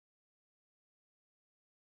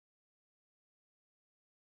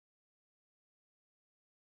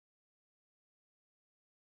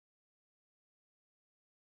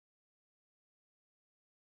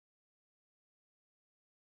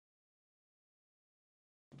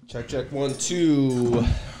Check, check, 1, 2.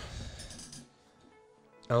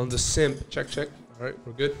 Alan the simp. Check, check. All right,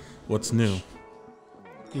 we're good. What's new?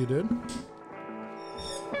 You did?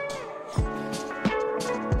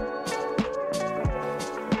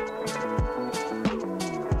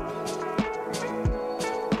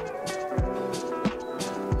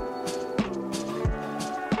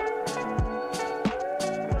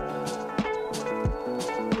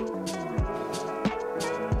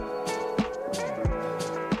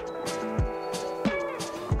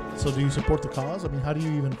 So do you support the cause? I mean, how do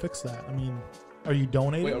you even fix that? I mean, are you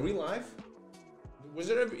donating? Wait, are we live? Was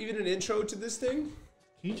there ever even an intro to this thing?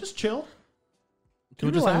 Can you just chill? Can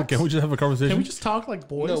we just have a conversation? Can we just talk like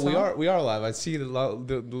boys? No, huh? we are live. I see the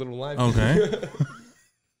little live. Okay. Can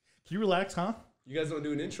you relax, huh? You guys don't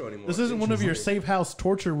do an intro anymore. This isn't one of your safe house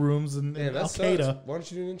torture rooms in Damn, Al that sucks. Qaeda. Why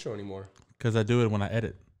don't you do an intro anymore? Because I do it when I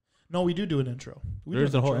edit. No, we do an intro.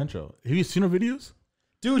 There's the whole intro. Have you seen our videos?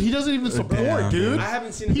 Dude, he doesn't even support, Damn, dude. I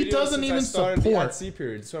haven't seen a He video doesn't since even I started support. the @C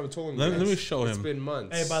period. So I told him. Let me show It's him. been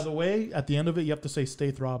months. Hey, by the way, at the end of it, you have to say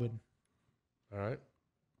 "Stay throbbing." All right.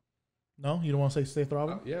 No, you don't want to say "Stay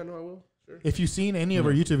throbbing." Yeah, no, I will. Sure. If you've seen any of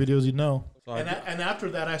our YouTube videos, you'd know. So And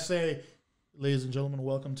after that, I say, "Ladies and gentlemen,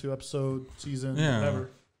 welcome to episode, season, Yeah.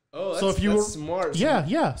 whatever." Oh, So if you that's were- smart.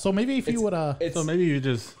 Yeah. So maybe if you would, So maybe you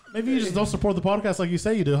just... maybe you just don't support the podcast like you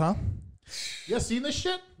say you do, huh? You guys seen this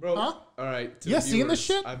shit? Bro, Huh? all right. to You the seeing this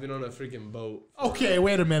viewers, shit? I've been on a freaking boat Okay,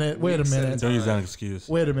 wait a minute. Don't use that excuse.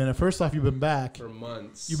 Wait a minute. First off, you've been back. for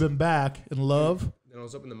months. You've been back in love. Then I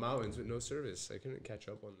was up in the mountains with no service. I couldn't catch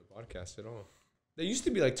up on the podcast at all. They used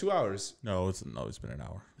to be like 2 hours. No, it's been an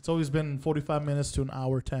hour. It's always been 45 minutes to an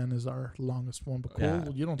hour 10 is our longest one. But cool. Yeah.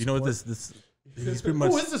 You don't. You know what support- He's pretty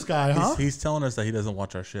much... Who is this guy, huh? He's telling us that he doesn't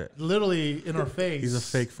watch our shit. Literally in our face. He's a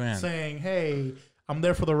fake fan. Saying, "Hey, I'm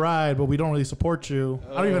there for the ride, but we don't really support you.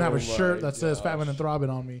 I don't even have Oh a shirt my that says Fat Man and gosh. Throbbing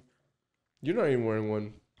on me." You're not even wearing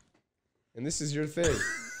one. And this is your thing.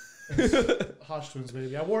 Hosh Twins,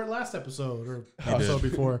 baby. I wore it last episode or You episode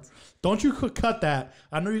did. before. Don't you cut that.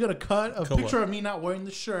 I know you're going to cut a Cut picture what? of me not wearing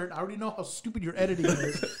the shirt. I already know how stupid your editing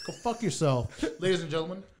is. Go fuck yourself. Ladies and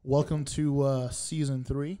gentlemen, welcome to season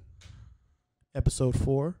 3, episode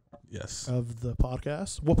 4 Yes. of the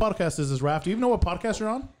podcast. What podcast is this, Raph? Do you even know what podcast you're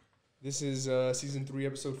on? This is season 3,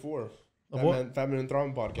 episode 4. Of what? Fat Man and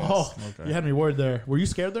Throbbing podcast. Oh, Okay. you had me worried there. Were you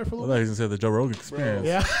scared there for a I little thought bit? he was going to say the Joe Rogan experience.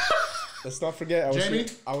 Yeah. Let's not forget. I was Jamie, here,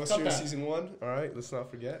 I was cut here that. season 1. All right, let's not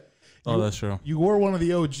forget. Oh, that's true. You were one of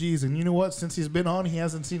the OGs, and you know what? Since he's been on, he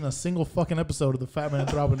hasn't seen a single fucking episode of the Fat Man and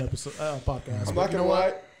Throbbing episode podcast. I'm But not you going to know lie.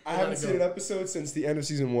 what? I Let haven't it seen go. an episode since the end of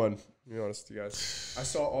season 1. To be honest with you guys. I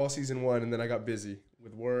saw all season 1, and then I got busy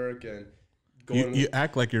with work and going. You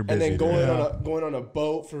act like you're busy. and then going dude. Yeah. going on a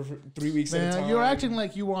boat for 3 weeks at a Man, time. you're acting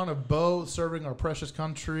like you were on a boat serving our precious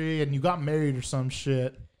country, and you got married or some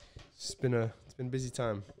shit. It's been a busy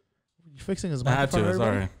time. You fixing his I mic? had in front to. of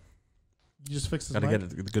everybody? Sorry. You just fixed his Got to mic.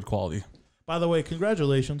 get it good quality. By the way,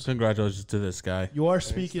 congratulations. Congratulations to this guy. You are Thanks,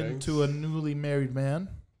 speaking thanks. to a newly married man.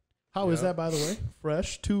 How is Yeah. that, by the way?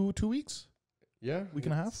 Fresh? Two weeks? Yeah, Week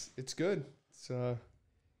and a half? It's good. It's Look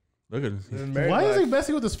at been him. married Why is life. he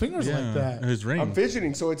messing with his fingers like that? His ring. I'm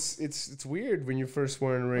fidgeting, so it's weird when you're first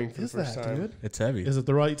wearing a ring What for the is first that, time. dude? It's heavy. Is it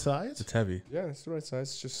the right size? It's heavy. Yeah, it's the right size.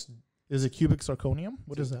 It's just Is it cubic zirconium?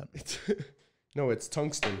 What is that? it's no, it's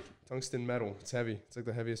tungsten metal. It's heavy. It's like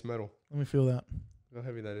the heaviest metal. Let me feel that. Look how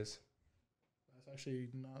heavy that is. That's actually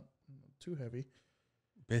not too heavy.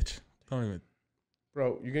 Bitch. Don't even.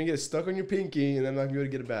 Bro, you're gonna get it stuck on your pinky, and then I'm not gonna be able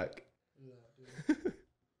to get it back.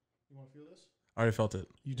 You want to feel this? I already felt it.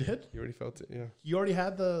 You did? You already felt it, yeah. You already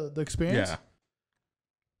had the experience? Yeah.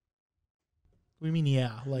 What do you mean,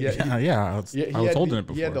 yeah? Like, Yeah. Yeah. I was holding it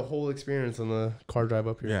before. He had the whole experience on the car drive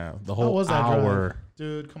up here. Yeah. The how whole was that hour. drive?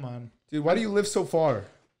 Dude, come on. Dude, why do you live so far?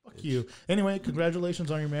 Fuck you. Anyway, congratulations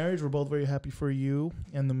on your marriage. We're both very happy for you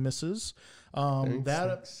and the missus.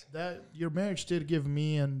 Thanks. That your marriage did give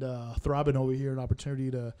me and Throbbing over here an opportunity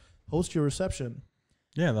to host your reception.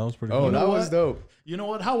 Yeah, that was pretty Oh, cool. know that was what? dope. You know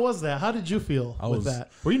what? How was that? How did you feel I with was-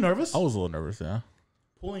 that? Were you nervous? I was a little nervous, yeah.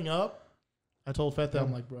 Pulling up, I told Feta,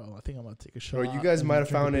 I'm like, bro, I think I'm gonna take a shot. Bro, you guys and might have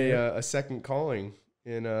drink found beer." a second calling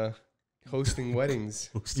in hosting weddings,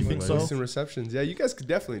 You think so? hosting receptions. Yeah, you guys could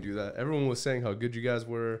definitely do that. Everyone was saying how good you guys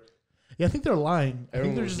were. Yeah, I think they're lying. I think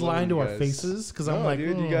Everyone they're was just loving lying to you our guys. faces because I'm No, like,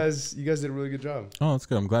 dude, you "Oh." guys did a really good job. Oh, that's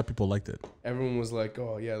good. I'm glad people liked it. Everyone was like,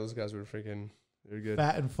 "Oh yeah, those guys were they're good."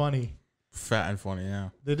 fat and funny. Fat and funny, yeah.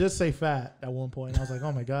 They did say fat at one point. I was like,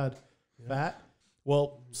 oh my God, Yeah. fat?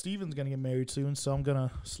 Well, Steven's going to get married soon, so I'm going to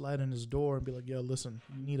slide in his door and be like, yo, listen,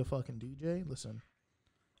 you need a fucking DJ? Listen,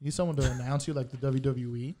 you need someone to announce you like the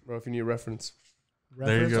WWE. Bro, if you need a reference, There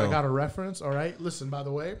you Reference. go. I got a reference. All right. Listen, by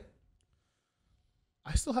the way,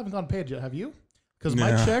 I still haven't gotten paid yet. Have you? Because my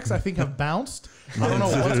Yeah. checks, I think, have bounced. I don't know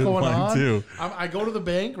what's going Mine on. too. I go to the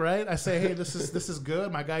bank, right? I say, hey, this is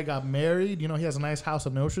good. My guy got married. You know, he has a nice house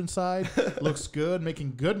in Oceanside. Looks good,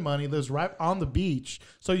 making good money. Lives right on the beach.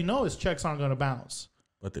 So you know his checks aren't going to bounce.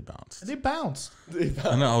 But they bounced. And they bounced.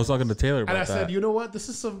 I know. I was talking to Taylor about And I that. said, you know what? This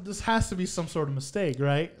has to be some sort of mistake,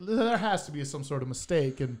 right? There has to be some sort of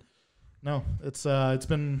mistake. And no, it's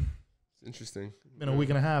been Interesting. a week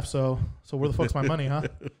and a half. So where the fuck's my money, huh?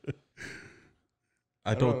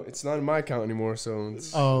 I I don't know. don't. It's not in my account anymore, so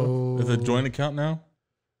it's, Oh, It's a joint account now.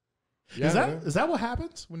 yeah, is that what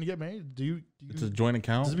happens when you get married? It's a joint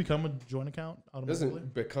account. Does it become a joint account It automatically?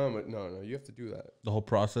 doesn't become it. No, you have to do that. The whole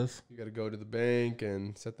process. You got to go to the bank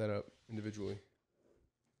and set that up individually.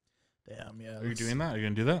 Damn, yeah. Are you doing that? Are you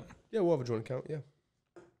gonna do that? Yeah, we'll have a joint account. Yeah.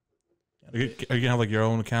 Are you gonna have like your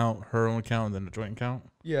own account, her own account, and then a joint account?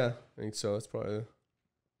 Yeah, I think so. It's probably.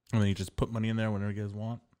 And then you just put money in there whenever you guys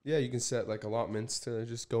want. Yeah, you can set like allotments to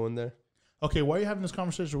just go in there. Okay, why are you having this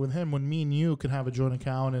conversation with him when me and you can have a joint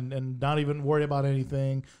account and not even worry about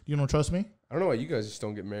anything? You don't trust me? I don't know why you guys just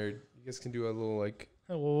don't get married. You guys can do a little like.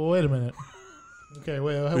 Hey, well, wait a minute. Okay,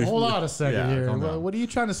 wait, hold on a second Yeah, here. calm down. What are you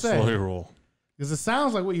trying to Slowly say? roll. Because it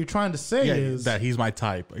sounds like what you're trying to say is that he's my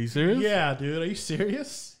type. Are you serious? yeah, dude. Are you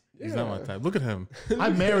serious? He's not my type. Look at him. I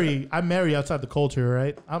marry outside the culture,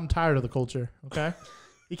 right? I'm tired of the culture. Okay,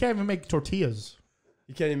 you can't even make tortillas.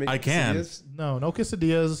 You can't even make. I can. quesadillas? No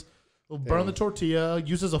quesadillas. We'll burn Damn. the tortilla.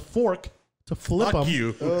 Uses a fork to flip Fuck them.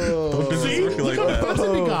 you. Oh. Don't See, do look like how that.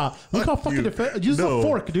 defensive he got. Look how Fuck fucking you. defensive. Use No. a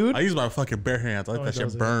fork, dude. I use my fucking bare hands. I like No, that he shit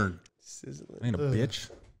doesn't. burned. Sizzling. I ain't a Ugh. bitch.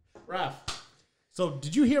 Raph. So,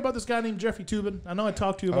 did you hear about this guy named Jeffrey Toobin? I know I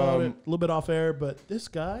talked to you about it a little bit off air, but this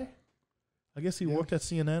guy, I guess he Yeah. worked at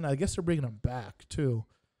CNN. I guess they're bringing him back too.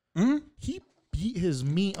 Hmm? He beat his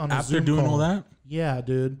meat on a After Zoom doing call. all that? Yeah,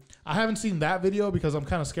 dude. I haven't seen that video because I'm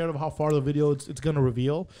kind of scared of how far the video it's going to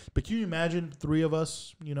reveal. But can you imagine three of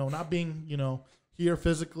us, not being, here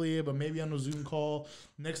physically, but maybe on a Zoom call.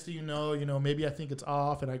 Next thing you know, maybe I think it's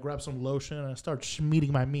off and I grab some lotion and I start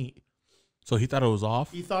schmeating my meat. So he thought it was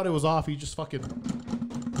off? He thought it was off. He just fucking,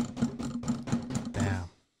 Damn. you know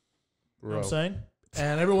what Bro. I'm saying?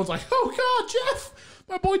 And everyone's like, oh, God, Jeff,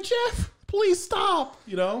 my boy Jeff, please stop.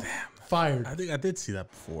 Fired. I think I did see that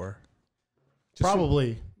before.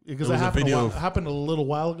 Probably. Because There that was a happened, video of- happened a little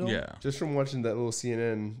while ago. Yeah. Just from watching that little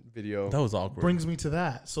CNN video. That was awkward. Brings me to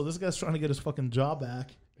that. So this guy's trying to get his fucking job back.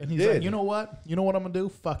 And he's did. like, you know what? You know what I'm going to do?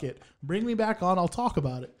 Fuck it. Bring me back on. I'll talk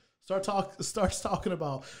about it. Starts talking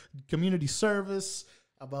about community service,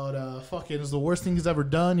 about fucking is the worst thing he's ever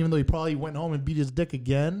done, even though he probably went home and beat his dick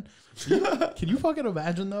again. Can you fucking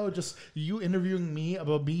imagine, though, just you interviewing me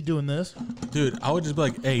about me doing this? Dude, I would just be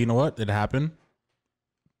like, hey, you know what? It happened.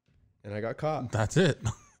 And I got caught. That's it.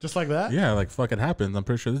 Just like that? Yeah, like fuck it happens. I'm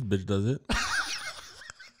pretty sure this bitch does it.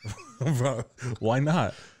 Bro, why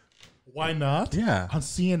not? Why not? Yeah. On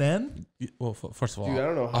CNN? Well, first of all, Dude, I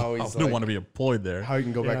don't know how I he's don't like- want to be employed there. How you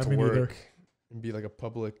can go Yeah, back to me neither. work and be like a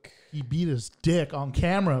public. He beat his dick on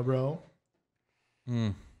camera, bro.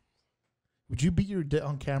 Mm, Would you beat your dick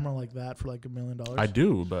on camera like that for like $1 million? I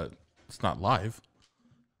do, but it's not live.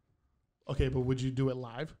 Okay, but would you do it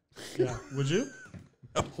live? Yeah. Would you?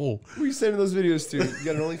 Oh, Who are you sending those videos to? You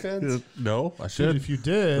got an OnlyFans? no, I Dude, should. if you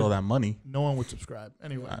did, All that money. no one would subscribe.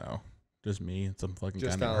 Anyway, I know. Just me and some fucking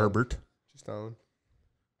Just guy named Alan. Herbert. Just Alan.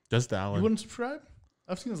 Just you Alan. wouldn't subscribe?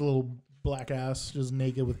 I've seen his little black ass just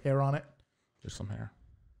naked with hair on it. There's some hair.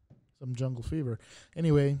 Some jungle fever.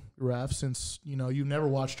 Anyway, Raph, since you've never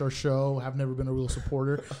watched our show, have never been a real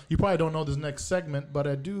supporter, you probably don't know this next segment, but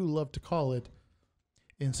I do love to call it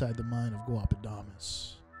Inside the Mind of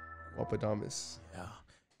Guapadamas. Wapadamas. Yeah.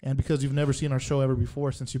 And because you've never seen our show ever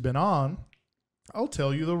before since you've been on, I'll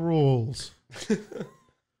tell you the rules.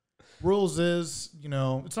 Rules is,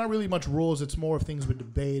 it's not really much rules. It's more of things we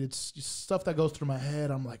debate. It's just stuff that goes through my head.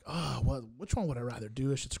 I'm like, which one would I rather do?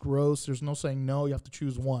 This shit's gross. There's no saying no. You have to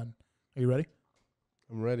choose one. Are you ready?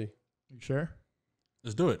 I'm ready. You sure?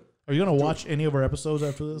 Let's do it. Are you going to watch any of our episodes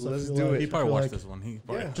after this? Let's feel do like- it. He I probably feel watched like- this one. He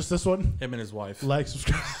probably, Yeah. Just this one? Him and his wife. Like,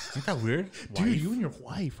 subscribe. Ain't that weird? Dude, Wife? you and your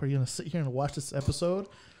wife, are you going to sit here and watch this episode?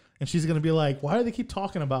 And she's going to be like, why do they keep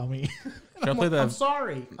talking about me? Should I I'm play like, I'm that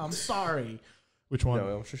sorry. I'm sorry. Which one?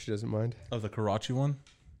 No, I'm sure she doesn't mind. of the Karachi one?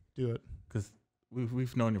 Do it. Because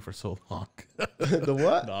we've known you for so long. The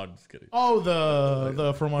what? No, I'm just kidding. Oh,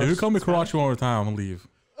 the from our. If you call me Karachi one more time, I'm gonna leave.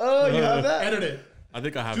 Oh, you have that? Edit it. I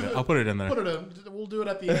think I have Do it. it. I'll put it in there. Put it in. We'll do it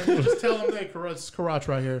at the end. We'll just tell them, hey, it's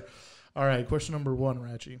Karachi right here. All right, question number 1,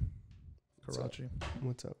 Rachi. What's up? Karachi.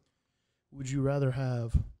 What's up? Would you rather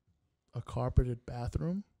have a carpeted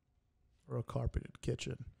bathroom or a carpeted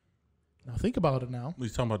kitchen? Now think about it now. We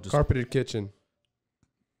talking about just Carpeted kitchen.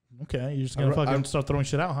 Okay, you're just gonna fucking start throwing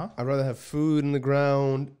shit out, huh? I'd rather have food in the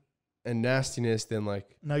ground and nastiness than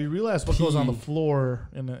like. Now you realize what goes on the Pee. floor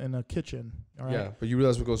in a kitchen, all right? Yeah, but you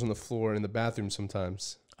realize what goes on the floor in the bathroom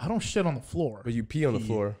sometimes. I don't shit on the floor. But you pee on the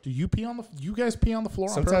floor. Do you pee on the? You guys pee on the floor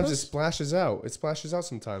on Sometimes it purpose? splashes out. It splashes out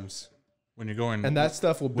sometimes, when you're going and that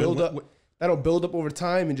stuff will build up. That'll build up over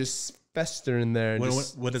time and just fester in there and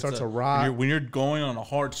just start to rot. When you're going on a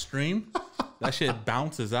hard stream, that shit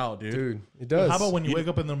bounces out, dude. Dude, it does. How about when you wake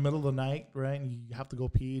up in the middle of the night, right, and you have to go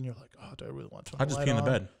pee, and you're like, oh, do I really want to? I just pee in the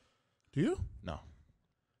bed. Do you? No.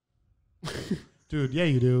 Dude, yeah,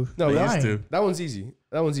 you do. No, I that, used to. that one's easy.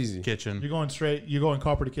 That one's easy. Kitchen. You're going straight. You're going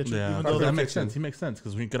carpeted kitchen. Yeah, Even though that the makes sense. He makes sense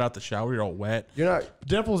because when you get out the shower, you're all wet. You're not.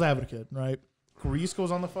 devil's advocate, right? Grease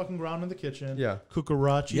goes on the fucking ground in the kitchen. Yeah.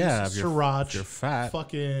 Cucarachas, Yeah, if sriracha, you're fat.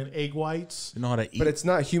 fucking egg whites. You know how to eat. But it's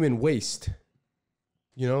not human waste.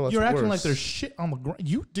 You know, that's You're acting worse. like there's shit on the ground.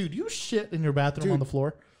 You shit in your bathroom Dude. on the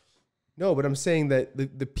floor. No, but I'm saying that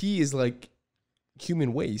the pee is like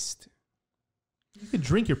human waste. You can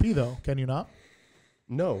drink your pee though, can you not?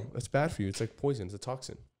 No, that's bad for you. It's like poison. It's a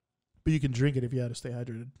toxin. But you can drink it if you had to stay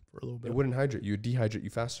hydrated for a little bit. It wouldn't hydrate you. It would dehydrate you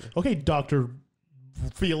faster. Okay, Dr.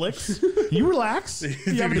 Felix, you relax.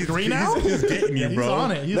 You have a degree now? He's getting you, He's bro.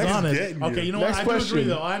 on it. He's Next on is it. getting Okay, you. you know Next what? I do agree question.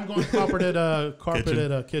 though. I'm going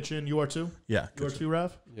carpeted kitchen. You are too? Yeah. You are too,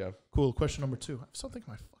 Rav? Yeah. Cool. Question number 2. I have something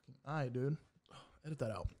in my fucking eye, dude. Edit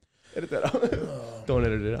that out. Edit that out. Don't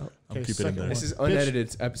edit it out. I'll Okay, keep it in second there. one. This is Bitch.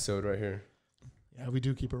 unedited episode right here. Yeah, we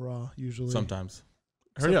do keep it raw usually. Sometimes.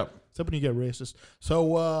 Hurry up. Except when you get racist.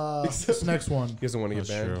 So this next one. He doesn't want to get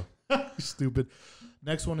That's banned. true. Stupid.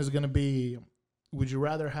 Next one is going to be, would you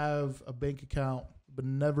rather have a bank account but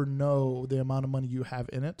never know the amount of money you have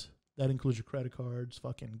in it? That includes your credit cards,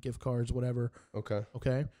 fucking gift cards, whatever. Okay.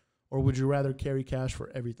 Okay. Or would you rather carry cash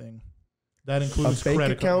for everything? That includes A bank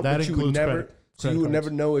credit account, That but you would includes never. credit. So credit you would cards.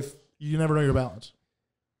 never know if. You never know your balance.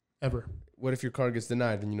 Ever. What if your card gets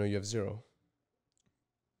denied and you know you have zero?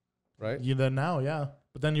 Right. You then now, yeah.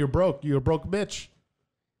 But then you're broke. You're a broke bitch.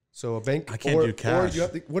 So a bank. I can't do cash. Or you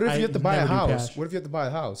have to, what if I you have to buy a never do house? cash. What if you have to buy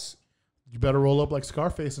a house You better roll up like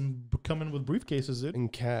Scarface and come in with briefcases, dude. in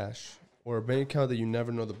cash, or a bank account that you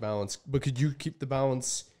never know the balance? But could you keep the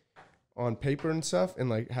balance on paper and stuff and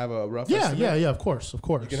like have a rough? Yeah, estimate? yeah, of course, of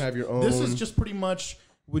course. You can have your own. This is just pretty much,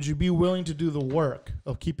 would you be willing to do the work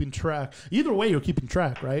of keeping track? Either way, you're keeping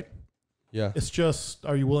track, right? Yeah. It's just,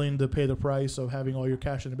 are you willing to pay the price of having all your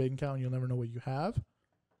cash in a bank account and you'll never know what you have?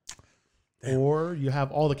 Damn. Or you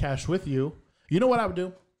have all the cash with you. You know what I would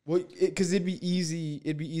do? Well, because it'd be easy.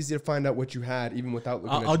 It'd be easy to find out what you had even without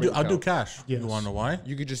looking at I'll your do. bank I'll do account. cash. Yes. You want to know why?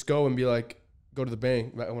 You could just go and be like, go to the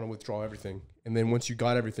bank. I want to withdraw everything, and then once you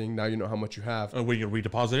got everything, now you know how much you have. Were you gonna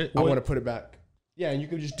redeposit it? I want to put it back. Yeah, and you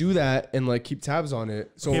can just do that and like keep tabs on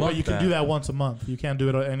it. So Okay, fuck but you can that. do that once a month. You can't do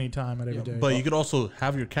it at any time at every day. But you could also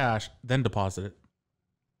have your cash, then deposit it.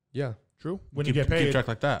 yeah, True. When keep, you get paid. keep track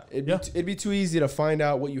like that. it'd be too easy to find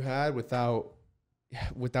out what you had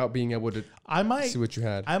without being able to I might see what you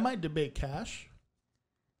had. I might debate cash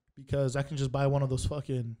because I can just buy one of those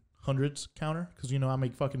fucking hundreds counter because, you know, I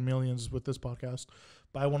make fucking millions with this podcast.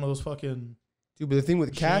 Buy one of those fucking Dude, but the thing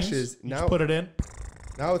with cash machines, is you now just put it in.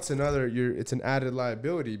 now it's it's an added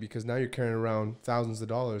liability because now you're carrying around thousands of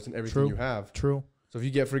dollars in everything True. you have. True. So if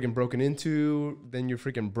you get freaking broken into, then you're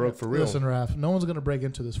freaking broke for real. Listen, Raph, no one's going to break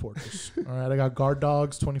into this fortress. All right. I got guard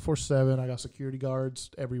dogs 24/7. I got security guards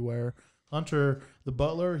everywhere. Hunter, the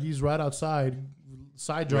butler, he's right outside,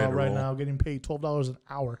 side job Ready to right roll. now, getting paid $12 an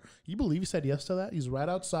hour. You believe he said yes to that? He's right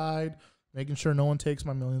outside, making sure no one takes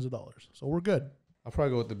my millions of dollars. So we're good. I'll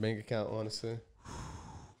probably go with the bank account, honestly,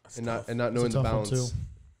 That's and tough. not It's knowing a the tough one, balance. too.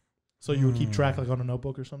 So you would keep track like on a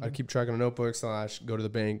notebook or something? I'd keep track on a notebook / go to the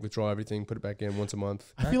bank, withdraw everything, put it back in once a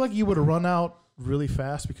month. I feel like you would have run out really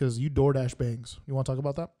fast because you DoorDash bangs. You want to talk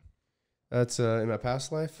about that? That's in my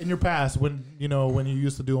past life. In your past, when you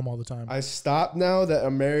used to do them all the time. I stopped now that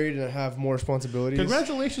I'm married and I have more responsibilities.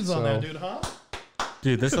 Congratulations on that, So- dude, huh?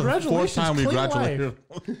 Dude, this is the fourth Congratulations, time we clean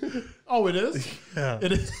graduated. Oh, it is? Yeah.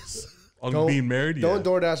 It is? On Don't- being married, yeah. Don't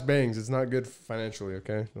DoorDash bangs. It's not good financially.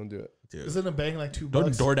 Okay, don't do it. Dude. Isn't a bang like $2?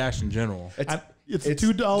 Don't DoorDash in general. It's It's-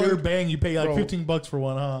 $2 dude, bang. You pay like bro. $15 for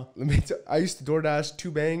one, huh? I used to DoorDash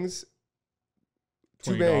 2 bangs,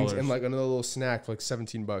 2 bangs, $20. and like another little snack for like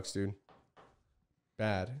 $17, dude.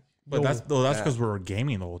 Bad. But Yo, that's yeah. because we were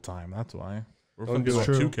gaming the whole time. That's why. We're Don't fucking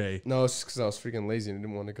do on it. 2K. No, it's just because I was freaking lazy and I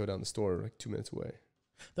didn't want to go down the store like 2 minutes away.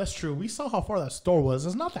 That's true. We saw how far that store was.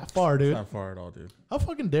 It's not that far, It's dude. not far at all, dude. How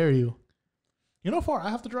fucking dare you? You know how far I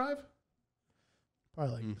have to drive?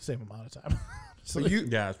 Probably like the same amount of time. So But you,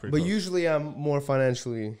 Yeah, it's pretty but close. usually I'm more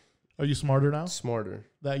financially are you smarter now smarter.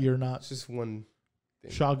 that you're not It's just one thing.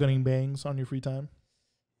 shotgunning bangs on your free time?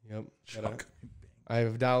 Yep. Shock.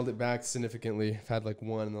 I've dialed it back significantly. I've had like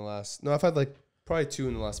one in the last. No, I've had like probably 2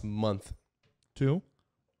 in the last month. 2?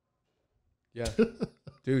 Yeah,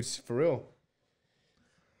 dude, for real.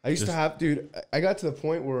 I used to Just- have, dude. I got to the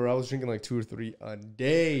point where I was drinking like 2 or 3 a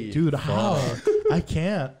day, Dude, how? I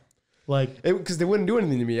can't. Like, because they wouldn't do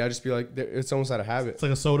anything to me. I'd just be like, it's almost out of habit. it's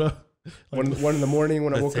like a soda. Like, One in the morning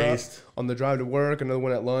when I The woke taste. up, on the drive to work, another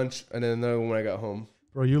one at lunch, and then another one when I got home.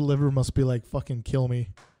 bro, your liver must be like fucking kill me.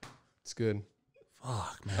 It's good.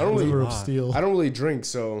 Fuck, man. I don't really- Liver of Fuck. steel. I don't really drink,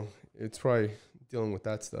 so it's probably dealing with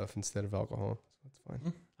that stuff instead of alcohol. That's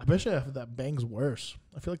fine. I bet you that bang's worse.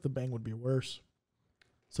 I feel like the bang would be worse.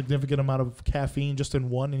 Significant amount of caffeine just in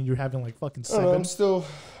one, and you're having like fucking I don't know, 7.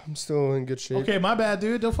 I'm still in good shape. Okay, my bad,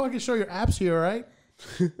 dude. Don't fucking show your abs here, all right?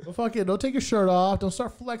 Don't take your shirt off. Don't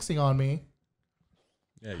start flexing on me.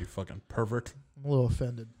 Yeah, you fucking pervert. I'm a little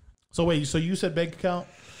offended. So wait, so you said bank account,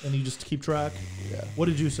 and you just keep track? Yeah. What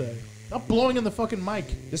did you say? Stop blowing in the fucking mic.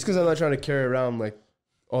 Just because I'm not trying to carry around like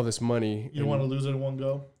all this money. You don't want to lose it in one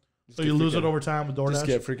go. just So get you lose it freaking- over time with DoorDash. Just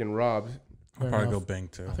get freaking robbed. I'll Fair probably enough. go bang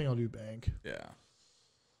too. I think I'll do bank. Yeah.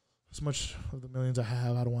 As much of the millions I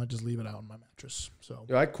have, I don't want to just leave it out on my mattress. So,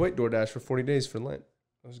 Yo, I quit DoorDash for 40 days for Lent.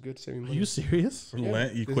 That was good saving are money. you serious? For Yeah.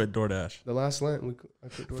 Lent, you quit DoorDash. The last Lent, I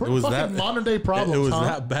quit For DoorDash. It was fucking that- modern day problems. It was huh?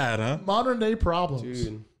 that bad, huh? Modern day problems.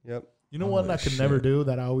 Dude, yep. You know Holy what I could never shit. do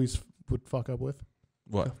that I always would fuck up with?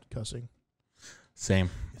 What? Cussing. Same.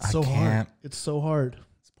 It's so hard. can't. It's so hard.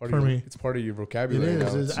 It's part For of your, me. It's part of your vocabulary It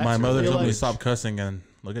is. now. It's My actually mother real told me to life. stop cussing, and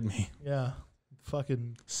look at me Yeah.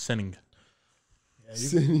 Fucking. sinning. Yeah,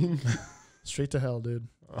 you, straight to hell, dude.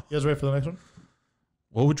 You guys ready for the next one?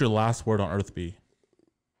 What would your last word on earth be,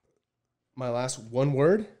 My last one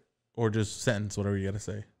word? or just sentence, whatever you gotta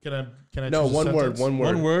say? Can I? No, choose a one word. sentence? One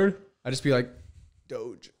word. One word. I just be like,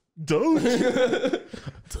 Doge. Doge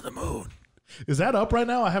to the moon. Is that up right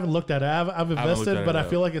now? I haven't looked at it. I've looked invested, at but it I yet.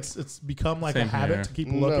 feel like it's become like Same a habit here. to keep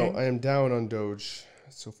No, looking. I am down on Doge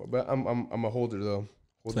so far, but I'm a holder though.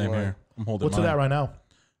 Hold the Same line. here. I'm holding What's it mine. at right now?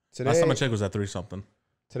 Today, Last time I checked was at 3 something.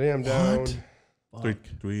 today I'm down. What? Three,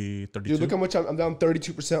 Fuck. 332. Dude, look how much I'm down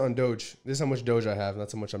 32% on Doge. This is how much Doge I have.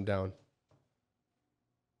 That's how much I'm down.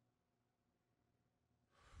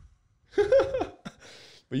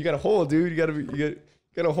 But you gotta hold, dude. You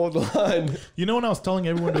gotta hold the line. You know when I was telling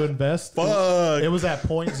everyone to invest, Fuck. it was at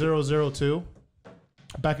 0.002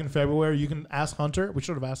 back in February. You can ask Hunter. We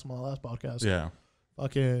should have asked him on the last podcast. Yeah.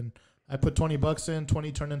 Fucking, I put $20 in.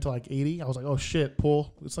 20 turned into like 80. I was like, oh shit,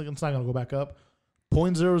 pull. It's like it's not gonna go back up.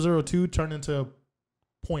 0.002 turned into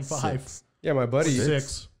 0.5. Six. Yeah, my buddy.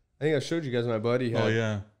 6. I think I showed you guys my buddy. Oh Had,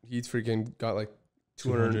 yeah. He's freaking got like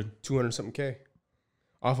 200. 200 something K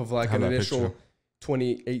off of like I have an that initial picture.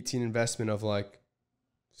 2018 investment of like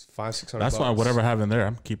 $500-600. That's why whatever I have in there,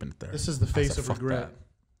 I'm keeping it there. This is the I face said, of "Fuck regret.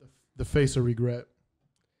 that." The face of regret.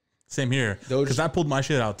 Same here. Doge, Because I pulled my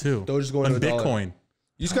shit out too. Doge is going On to $1. Bitcoin.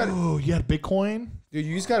 You just got, Oh, you had Bitcoin? dude.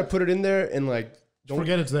 You just got to put it in there and like don't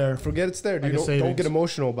Forget it's there. forget it's there, dude. Like a Don't savings. get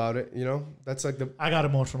emotional about it. You know, that's like the I got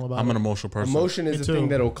emotional about I'm it. an emotional person. emotion Me is the too. thing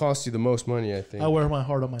that'll cost you the most money. I think. I wear my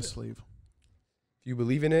heart on my sleeve. If you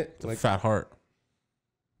believe in it, It's a like fat heart.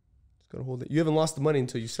 just gotta hold it. You haven't lost the money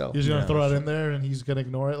until you sell. You're just gonna Yeah, throw it sure. in there and he's gonna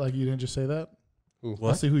ignore it like you didn't just say that? Ooh. What?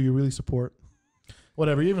 Let's see who you really support.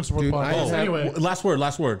 Whatever, you even support Dude, I podcasts. have- Anyway, Last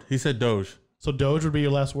word. He said Doge. so Doge would be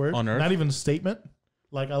your last word? On Earth? Not even a statement?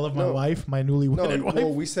 Like, I love my No. wife, my newly No, wedded wife.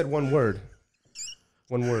 well, we said one word.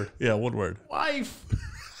 One word. Yeah, one word. Wife!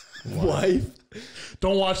 Wife.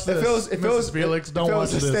 Don't watch this. Mrs. Felix, don't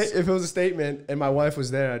watch this. If it was a statement and my wife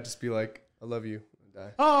was there, I'd just be like, "I love you." And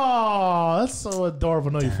die. Oh, that's so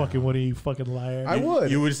adorable. No, you fucking wouldn't, you fucking liar. I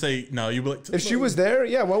would. You would say no. You'd be like, If she was there,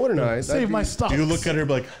 yeah, why wouldn't I? Save my stocks. You look at her and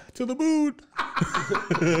be like, to the moon.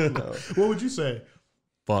 What would you say?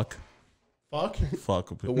 Fuck. Fuck?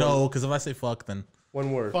 Fuck. one- No, because if I say fuck, then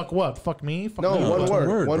One word. Fuck what? Fuck me? Fuck No, me? one that's word. one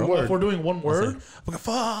word, One bro. word. If we're doing one I'll word, say, fucking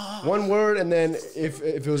fuck. One word, and then if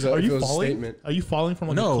it was a, are if it you was a falling? statement, Are you falling from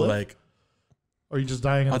like a No, cliff? like or are you just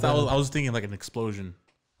dying on I the thought bed? I was thinking like an explosion,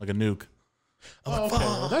 like a nuke. Oh, okay,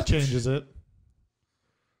 well, that changes it.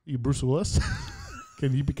 You Bruce Willis?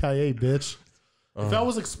 Can you be Kaye, bitch? If I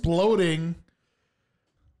was exploding,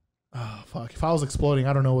 oh fuck! If I was exploding,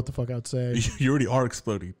 I don't know what the fuck I'd say. You already are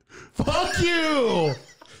exploding. Fuck you!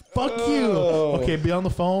 Fuck you! Oh. Okay, be on the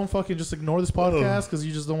phone. Fucking just ignore this podcast because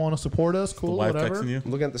you just don't want to support us. The Cool, wife whatever. texting you.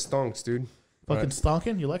 I'm looking at the stonks, dude. Fucking Right.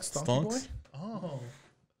 stonking. You like stonking, boy? Stonks? Oh,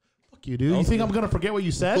 fuck Fuck you, dude. You think I'm gonna forget what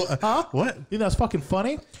you said? Huh? What? You think that's fucking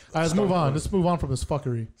funny? All right, let's move on. Let's move on from this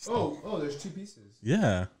fuckery. Oh, there's 2 pieces.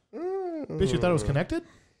 Yeah. Bitch, you thought it was connected?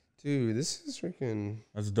 Dude, this is freaking.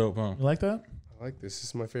 That's dope, huh? You like that? I like this. This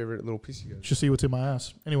is my favorite little piece you guys. Should see what's in my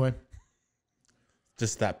ass. Anyway,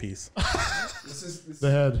 Just that piece. This the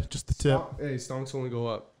head, just the tip. Hey, stonks only go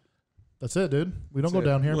up. That's it, dude. We don't That's go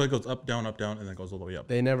it. down here. Well, it goes up, down, and then it goes all the way up.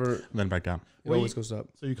 They never. And then back down. It Wait. always goes up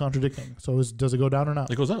So you're contradicting. So does it go down or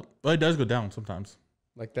not? It goes up. Well, it does go down sometimes.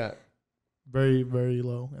 like that. Very, very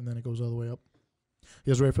low, and then it goes all the way up.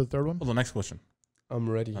 You guys ready for the third one? Well, the next question. I'm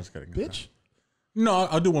ready. I'm just kidding. Bitch. No,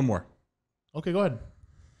 I'll do one more. Okay, go ahead.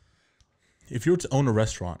 If you were to own a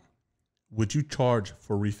restaurant, would you charge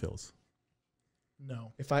for refills?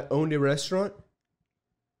 No. If I owned a restaurant,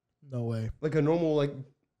 No way. like a normal like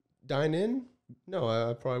dine in, no,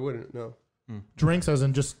 I probably wouldn't. No. Drinks as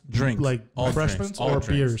in just Drinks. like All refreshments drinks. All or drinks.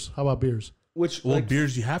 beers? How about beers? Which Well, like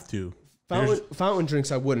beers you have to. fountain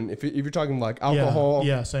drinks I wouldn't. If you're talking like alcohol,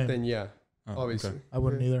 Yeah, same. then yeah, Oh, obviously. okay. I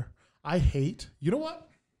wouldn't either. I hate. You know what?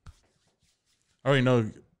 I already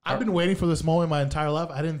know. I've been waiting for this moment my entire life.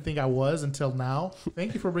 I didn't think I was until now.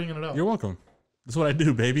 Thank you for bringing it up. You're welcome. That's what I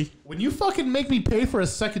do, baby. When you fucking make me pay for a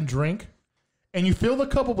second drink and you fill the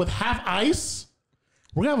cup up with half ice,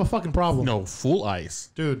 we're gonna have a fucking problem. No, full ice.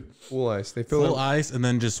 Dude, Full ice. They fill Full it. ice, and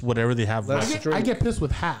then just whatever they have Let's- left. I get pissed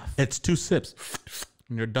with half. It's 2 sips,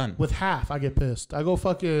 and you're done. With half, I get pissed. I go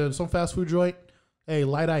fucking some fast food joint. Hey,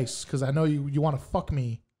 light ice, because I know you want to fuck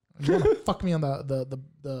me. You want to fuck me on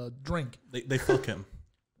the drink. They fuck him.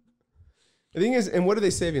 The thing is, and what are they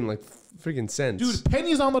saving? Like freaking cents. Dude,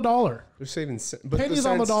 pennies on the dollar. They're saving but Pennies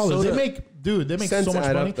on the dollar. soda- They make cents so much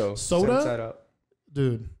add money. Up, though. Soda, Cents add up.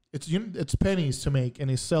 dude, it's pennies to make, and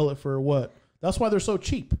they sell it for what? That's why they're so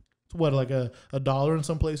cheap. It's what, like a $1 in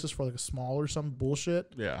some places for like a small or some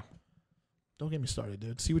bullshit. Yeah. Don't get me started,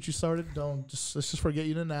 dude. See what you started? Let's just forget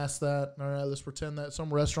you didn't ask that. All right, let's pretend that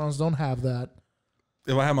some restaurants don't have that,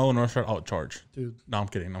 If I have my own restaurant, I'll charge. dude. No, I'm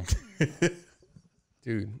kidding. No, I'm kidding.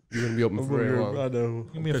 Dude, you're gonna be open for very long. I know.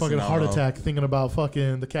 Give me a fucking heart attack thinking about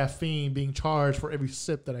fucking the caffeine being charged for every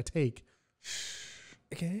sip that I take.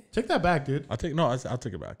 Okay. Take that back, dude. I'll take it back. I'll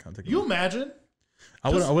take it You back. imagine? I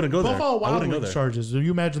wouldn't go there. Buffalo I Wild wouldn't go Wings there. charges. Do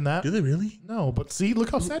you imagine that? Do they really? No, but see, look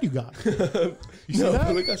how sad you got. You see No,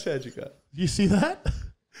 that? look how sad you got. You see that?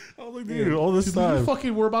 I was like, dude, all this Dude, you time.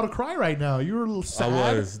 fucking were about to cry right now. You were a little sad.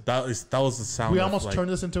 I was. That was the sound. We of, almost like, turned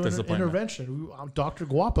this into an disappointment. intervention. I'm Dr.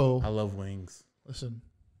 Guapo. I love wings. Listen,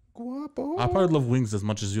 Guapo. I probably love wings as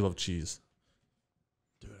much as you love cheese.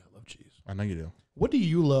 dude, I love cheese. I know you do. What do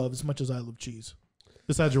you love as much as I love cheese?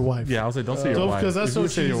 Besides your wife. Yeah, I was like, don't say your wife. Because that's If so you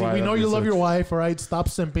say cheesy. your wife, We know that'd you be love so your wife, all right? Stop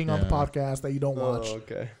simping on the Yeah. podcast that you don't watch. Oh,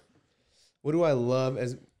 okay. What do I love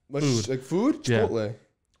as much Food. like food? Yeah. Chipotle.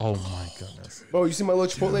 Oh my goodness. Bro, you see my little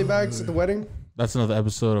Chipotle bags at the wedding? That's another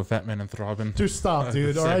episode of Fat Man and Throbbing. Dude, stop,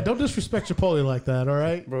 dude. All right, don't disrespect Chipotle like that. All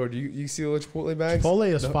right, Bro, do you see the little Chipotle bags?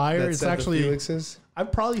 Chipotle is The- fire. that It's said the actually. Felix's?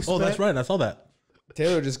 I've probably spent. Oh, that's right. I saw that.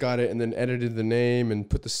 Taylor just got it and then edited the name and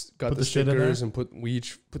put Put the the shit in there? stickers and we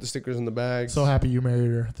each put the stickers in the bags. So happy you married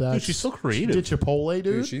her. That's, Dude, she's so She creative. did Chipotle,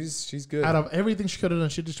 dude. Dude, she's good. Out of everything she could have done,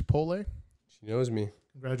 she did Chipotle. She knows me.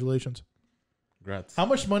 Congratulations. Congrats. How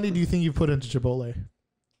much money do you think you put into Chipotle?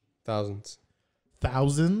 Thousands.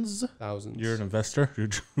 Thousands. You're an investor. You're a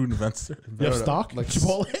true investor. You have no, stock? like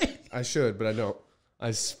Chipotle? I should, but I don't.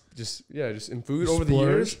 just in food over the Splurge?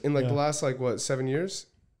 years, in like Yeah. the last like what 7 years.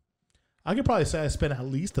 I could probably say I spent at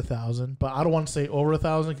least 1,000, but I don't want to say over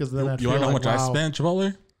 1,000 because then I'd You feel want to know how like, much I wow. spent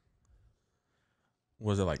Chipotle?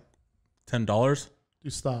 Was it like $10?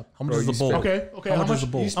 Dude, stop. How much Bro, is the you bowl? spent- Okay, okay. How How much much? is the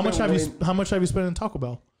bowl? you How much spent have you? way- How much have you spent in Taco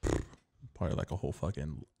Bell? Probably like a whole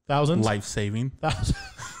fucking Thousands. life saving. Thousands.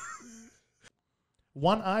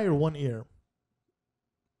 One eye or one ear?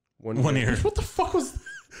 One ear. What the fuck was?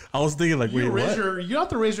 I was thinking like, wait, You what? you have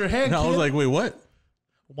to raise your hand. And I was kid. like, wait, what?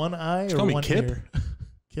 one eye Just or call me one Kip. ear?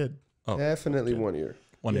 Kid. Oh, Definitely 1 year.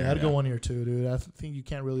 one Yeah, ear. I'd go 1 ear too, dude. I think you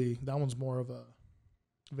can't really. That one's more of a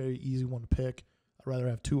very easy one to pick. I'd rather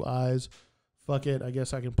have 2 eyes. Fuck it. I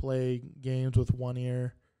guess I can play games with 1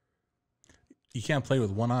 ear. You can't play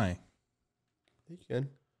with one eye. You can,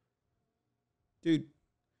 dude.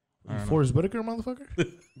 I don't know. Forrest Whitaker, motherfucker.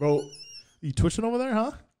 Bro, You twitching over there,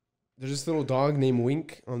 huh? there's this little dog named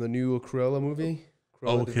Wink on the new Cruella movie.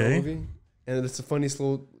 Cruella de Vil Okay. movie. And it's the funniest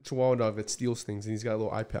little Chihuahua dog that steals things, and he's got a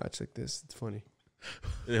little eye patch like this. It's funny.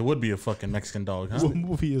 It would be a fucking Mexican dog, huh? What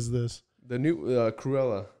movie is this? The new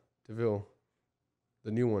Cruella de Vil,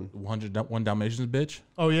 the new one. 101 Dalmatians, bitch.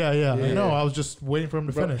 Oh yeah. Yeah, I know. yeah. I was just waiting for him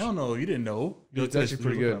to Bro, finish. hell no, you didn't know. It's actually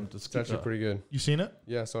pretty good. It's actually pretty good. You seen it?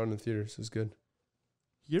 Yeah, I saw it in the theaters. It's good.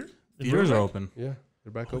 Here? In Theaters are Burbank? open. Yeah.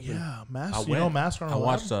 They're back Oh, open. yeah, masks. I You know, went. masks aren't I allowed.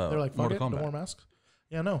 watched, They're like, fuck Mortal it, no Kombat. more masks.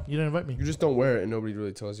 Yeah, no, you didn't invite me. You just don't wear it, and nobody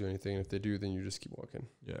really tells you anything. If they do, then you just keep walking.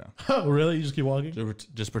 Yeah. Oh, really? You just keep walking?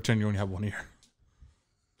 Just pretend you only have one ear.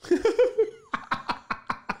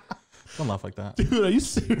 Don't laugh like that. Dude, are you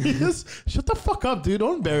serious? Shut the fuck up, dude.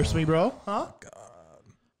 Don't embarrass me, bro. Huh?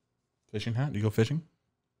 Fishing hat? You go fishing?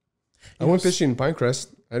 I went fishing in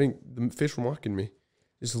Pinecrest. I think the fish were mocking me,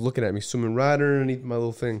 just looking at me, swimming right underneath my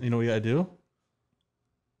little thing. You know what you gotta do?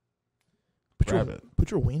 Grab it.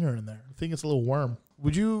 Put your wiener in there. I think it's a little worm.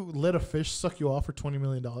 Would you let a fish suck you off for $20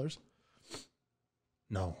 million?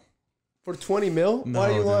 No. For 20 mil? No, Why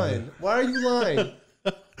are you dude. lying? Why are you lying?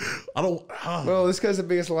 I don't. Well, this guy's the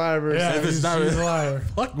biggest liar I've ever Yeah, seen. if it's he's, not- he's a liar.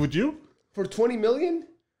 Fuck, would you? For 20 million?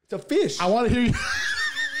 It's a fish. I want to hear you.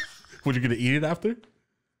 Would you get to eat it after?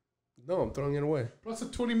 No, I'm throwing it away. That's a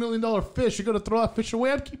 $20 million fish. You're going to throw that fish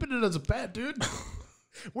away? I'm keeping it as a pet, dude.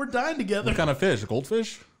 We're dying together. What kind of fish? A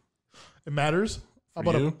goldfish? It matters. How For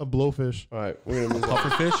about you? a blowfish? All right, we're gonna move on.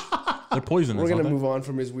 Pufferfish? They're poisonous. We're gonna aren't they? move on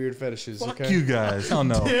from his weird fetishes. Fuck okay. you guys. Oh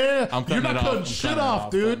no. Yeah, I'm you're cutting not it off. cutting I'm shit cutting it off,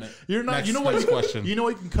 off, dude. cutting it. You're not. Next- you know what? next question. You know what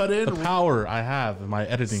you can cut in. The power I have in my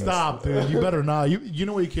editing. Stop, dude. You better not. You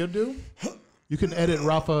know what you can do? You can edit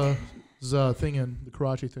Rafa's thing in the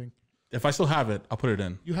Karachi thing. If I still have it, I'll put it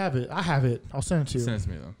in. You have it. I have it. I'll send it to you. Send it to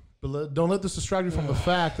me then. But don't let this distract you from the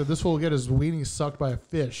fact that this will get his weenie sucked by a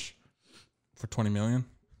fish. For 20 million?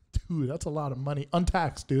 Dude, that's a lot of money.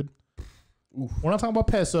 Untaxed, dude. We're not talking about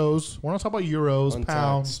pesos. We're not talking about euros, Untaxed.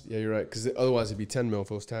 pounds. Yeah, you're right. Because otherwise it'd be 10 mil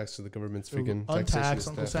if it was taxed to the government's freaking Untaxed. taxation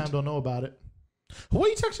Uncle staff. Sam don't know about it. What are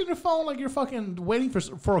you texting your phone like you're fucking waiting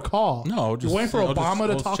for a call? No, just You're waiting for I'll Obama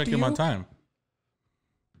to I'll talk to checking my you? time.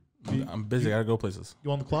 I'm busy. I gotta go places.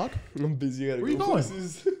 You on the clock? I'm busy. I gotta Where you go going?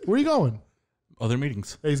 places. Where are you going? Other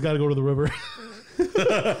meetings. Hey, he's got to go to the river.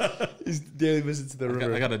 His daily visits to the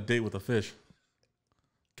river. I got a date with a fish.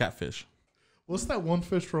 Catfish. What's that one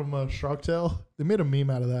fish from Shark Tale? They made a meme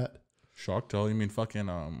out of that. Shark Tale? You mean fucking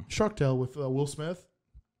Shark Tale with Will Smith.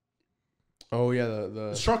 Oh yeah, the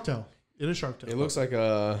It's Shark Tale. It is Shark Tale. it looks like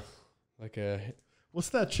a What's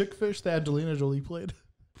that chick fish that Angelina Jolie played?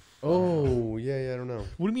 oh yeah I don't know.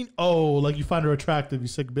 What do you mean? Oh, like you find her attractive, you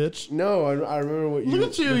sick bitch. No, I remember what you.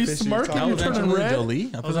 Look at you, the you fish smirking, talking you're was about. turning Angelina red. Jolie? I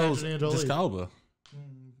That thought was that was Angelina Jolie. Discalba.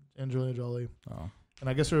 Angelina Jolie. Oh. And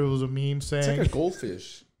I guess it was a meme It's saying like a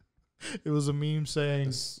goldfish. it was a meme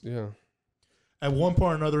saying Yeah. at one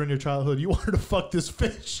point or another in your childhood you wanted to fuck this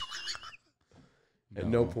fish. At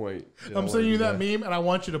no point. did I I'm wanna sending you do that meme and I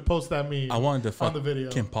want you to post that meme I wanted to fuck on the video.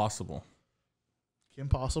 Kim Possible. Kim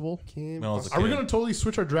Possible. Kim When I was a Possible. Are we kid. gonna totally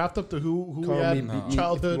switch our draft up to who Call we had me No. Beat Me if you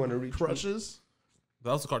childhood wanna reach me. crushes?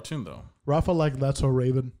 That was a cartoon though. Rafa like That's So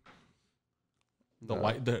Raven, The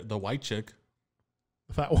No. the white chick.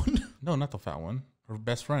 the fat one. No, not the fat one. Her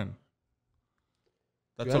best friend.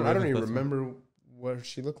 Dude, That's I don't Raven's even best friend. remember what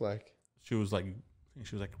she looked like. She was like, I think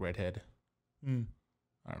she was like redhead. Mm.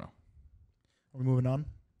 I don't know. Are we moving on?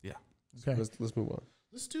 Yeah. Okay. Let's move on.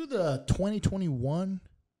 Let's do the 2021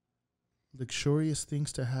 luxurious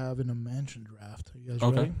things to have in a mansion draft. Are you guys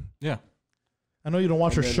Okay. ready? Yeah. I know you don't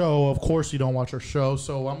watch our Okay. show. Of course you don't watch our show.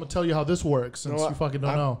 So I'm gonna tell you how this works since No, you fucking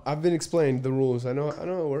don't know. I've been explained the rules. I know how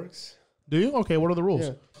it works. Do you? Okay. What are the rules?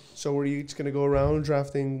 Yeah. So we're each gonna go around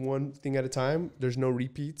drafting one thing at a time. There's no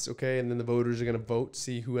repeats, okay? And then the voters are gonna vote,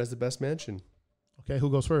 see who has the best mansion. Okay. Who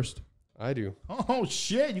goes first? I do. Oh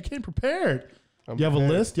shit! You came prepared. I'm Do you have a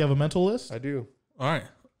prepared. list? Do you have a mental list? I do. All right.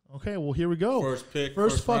 Okay. Well, here we go. First pick.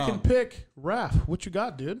 First fucking round. pick. Raph, what you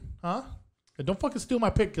got, dude? Huh? Hey, don't fucking steal my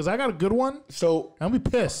pick because I got a good one. So I'll be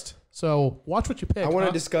pissed. So watch what you pick. I want to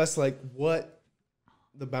huh? discuss like what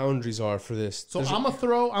the boundaries are for this. So There's- I'm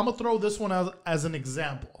gonna throw this one as an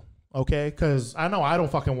example, okay? Because I know I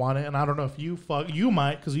don't fucking want it, and I don't know if you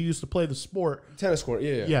might because you used to play the sport. tennis court.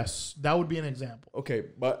 Yeah. Yes, that would be an example. Okay,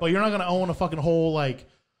 but But you're not gonna own a fucking whole like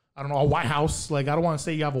I don't know a White House. Like I don't want to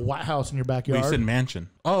say you have a White House in your Wait, backyard. you said mansion.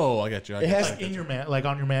 Oh, I got you. It has- like in your like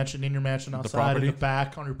on your mansion, in your mansion outside, in property? the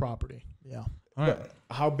back on your property. Yeah. All right. but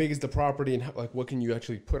how big is the property and how, like what can you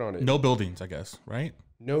actually put on it? No buildings, I guess. Right.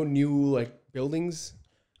 No new like buildings.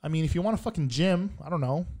 I mean, if you want a fucking gym, I don't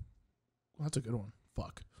know. Well, that's a good one.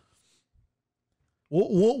 Fuck.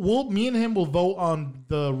 We'll me and him will vote on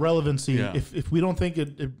the relevancy. Yeah. If we don't think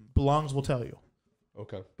it belongs, we'll tell you.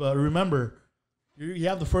 Okay. But remember, you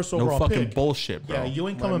have the first No overall fucking pick. bullshit, bro. Yeah, you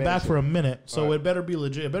ain't My coming back mansion. for a minute, so Alright. it better be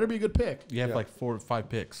legit. It better be a good pick. You have Yeah. like 4 or 5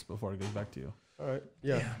 picks before it goes back to you. All right.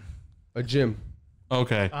 Yeah. A gym.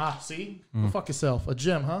 Okay. Ah, see, Go fuck yourself. A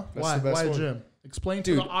gym, huh? That's Why? the best Why a one. gym? Explain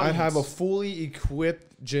to Dude, the audience. I'd have a fully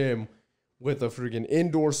equipped gym with a freaking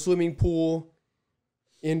indoor swimming pool,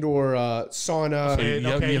 indoor sauna. So you-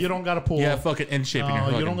 Okay, you- you don't got a pool. Yeah, fucking in shape in your No,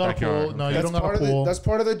 fucking you don't got a backyard. pool. No, you That's don't got part a of the, pool. that's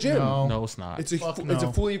part of the gym. No. No, it's not. It's a Fuck it's a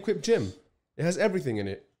no. fully equipped gym. It has everything in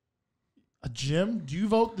it. A gym? Do you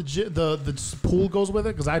vote the pool goes with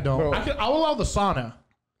it? Because I don't. Bro. I'll allow the sauna.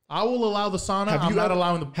 I will allow the sauna. I'm not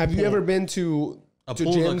allowing the Have you pool. ever been to A to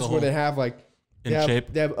pool's like gyms a where whole- they have like In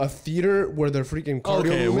shape? they have a theater where their freaking cardio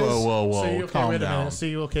Okay, room is? whoa, See, okay, calm wait a down. minute.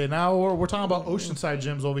 See, okay, now we're talking about oceanside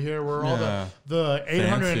gyms over here, where all Yeah. the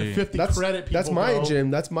 850 That's credit people. that's my go. gym.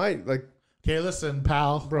 That's my like Okay, listen,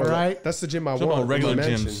 pal. bro. all right, That's the gym I Talk want. about in regular my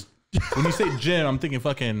mansion. gyms. When you say gym, I'm thinking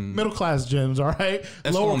fucking middle class gyms. All right,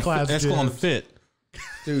 lower class Escalon gyms. Fit.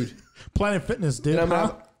 dude. Planet Fitness, dude. Then,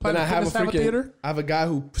 Huh? then I have a Fitness freaking. theater. I have a guy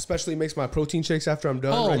who specially makes my protein shakes after I'm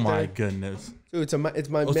done. Oh right my there. goodness. Dude, it's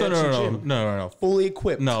my Oh, mansion gym. no. Fully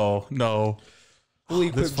equipped. No. Fully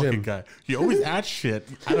This equipped fucking gym. guy. You always add shit.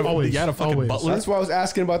 Always, You had a fucking always. butler. That's why I was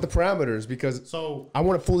asking about the parameters because So I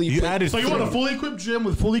want a fully You equipped. added So you want a three. fully equipped gym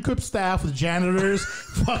with fully equipped staff, with janitors,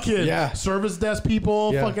 fucking Yeah. service desk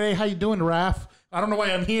people, Yeah. fucking, hey, how you doing, Raph? I don't know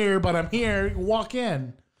why I'm here, but I'm here. You walk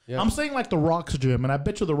in. Yeah. I'm saying like The Rock's gym, and I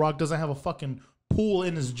bet you The Rock doesn't have a fucking pool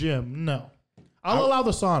in his gym. No. I'll allow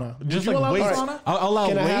the sauna. Would Just you like allow weights. the sauna? I'll allow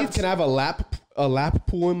Can weights. I have a lap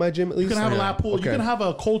pool in my gym at least? You can have a lap pool. Okay. You can have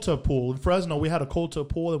a Colta pool. In Fresno, we had a Colta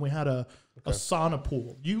pool, and we had a sauna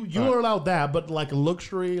pool. You are allowed that, but like a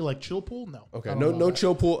luxury, like chill pool, no. Okay, I don't no allow that.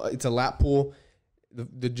 chill pool. It's a lap pool.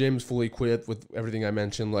 The gym's fully equipped with everything I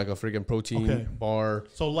mentioned, like a freaking protein Okay. bar.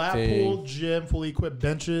 So lap thing. pool, gym, fully equipped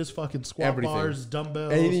benches, fucking squat Everything. bars,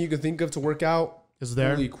 dumbbells. Anything you can think of to work out, is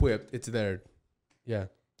there. fully equipped. It's there. Yeah.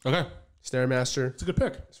 Okay. Stairmaster. It's a good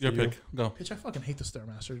pick. It's Your for you. pick. Go. Bitch, I fucking hate the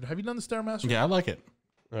Stairmaster. Have you done the Stairmaster? Yeah, I like it.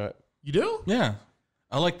 All right. You do? Yeah.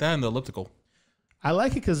 I like that and the elliptical. I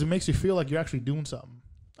like it because it makes you feel like you're actually doing something.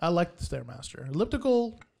 I like the Stairmaster.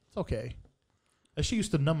 Elliptical, it's okay. That shit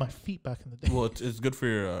used to numb my feet back in the day. Well, it's good for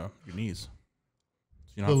your knees. So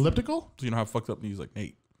you The know how, elliptical? so you don't have fucked up knees like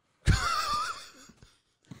Nate.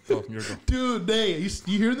 Oh, you're go. Dude, Nate,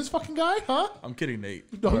 you hear this fucking guy, huh? I'm kidding,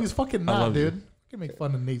 Nate. No, he's fucking I not, love you. dude. You can make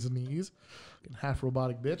fun of Nate's knees. Fucking half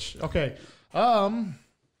robotic bitch. Okay. I'm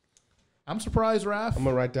surprised, Raph. I'm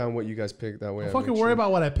gonna write down what you guys picked that way. Don't fucking worry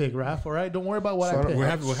about what I pick, Raph. All right, don't worry about what So I I don't- pick.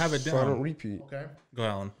 We'll have it So I don't down. repeat. Okay. Go,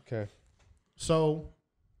 Alan. Okay. So,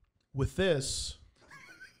 with this,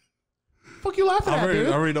 fuck you laughing I at, already, dude?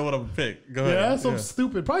 I already know what I'm gonna pick. Go Yeah, ahead. something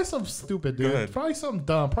stupid. Probably something stupid, dude. ahead. Probably something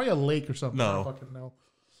dumb. Probably a lake or something. I No. don't fucking know.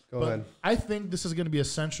 Go But ahead. I think this is going to be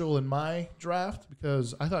essential in my draft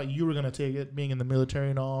because I thought you were going to take it, being in the military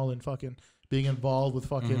and all, and fucking being involved with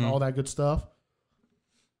fucking all that good stuff.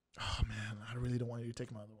 Oh man, I really don't want you to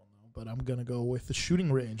take my other one though, but I'm gonna go with the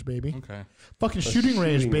shooting range, baby. Okay. Fucking shooting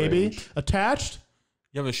range, shooting baby. range. Attached.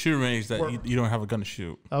 You have a shooting range that Or- you don't have a gun to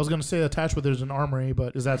shoot. I was gonna say attached, but there's an armory,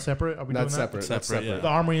 but is that separate? Are we That's doing separate. that? That's Separate, separate. yeah. The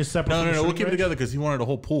armory is separate. No, from the we'll shooting keep it range? together because he wanted a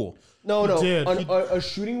whole pool. No, He did. a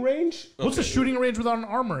shooting range. What's a Okay. shooting range without an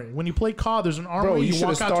armory? When you play COD, there's an armory. Bro, you you should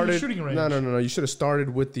have walk out to the started. shooting range. No. You should have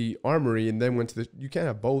started with the armory and then went to the. You can't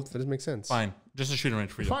have both. That doesn't make sense. Fine. Just a shooting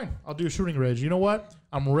range for you. Fine, I'll do a shooting range. You know what?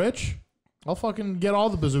 I'm rich. I'll fucking get all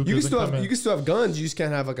the bazookas. You can and still come have. in. You can still have guns. You just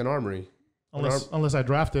can't have like an armory unless I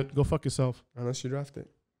draft it. Go fuck yourself. unless you draft it.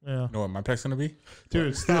 Yeah, You know what my pick's gonna be?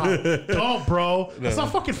 dude, stop. Don't, bro. That's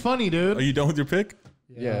not fucking funny, dude. Are you done with your pick?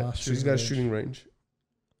 Yeah, she's got a shooting range.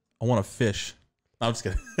 I want a fish. No, I'm just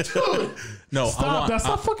kidding. Dude, No, stop. That's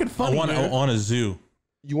not fucking funny. I dude. want a zoo.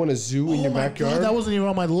 You want a zoo in Oh your my backyard? God, that wasn't even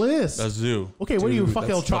on my list. A zoo. Okay, what are you, Dude,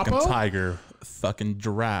 fucking El that's Fucking Chapo? tiger. Fucking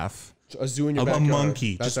giraffe. a zoo in your A backyard.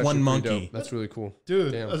 monkey, That's just one actually pretty monkey. dope. That's really cool.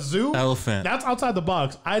 Dude, Damn. a zoo? Elephant. That's outside the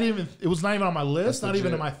box. I didn't even, it was not even on my list, That's not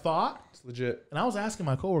even in legit. my thought. It's legit. And I was asking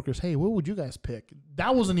my coworkers, hey, what would you guys pick?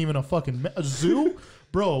 That wasn't even a fucking, a zoo?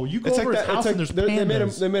 Bro, you go It's over like his that. house It's and like there's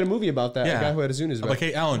pandas. they made a movie about that. Yeah. A guy who had a zoo in his I'm like, back.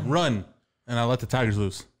 hey, Alan, run. And I let the tigers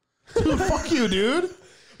loose. Dude, fuck you, dude.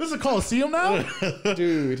 This is a Coliseum now?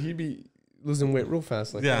 Dude, he'd be losing weight real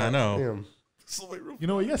fast. Like Yeah, that. I know. Damn. You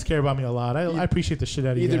know what? You guys care about me a lot. I appreciate the shit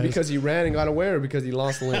out of you Either guys. because he ran and got away, or because he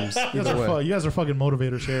lost limbs. you guys, Either way. you guys are fucking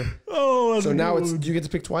motivators here. Oh, So now it's. Do you get to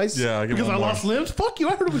pick twice? Yeah, I give Because one I more. lost limbs? Fuck you.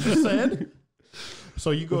 I heard what you said.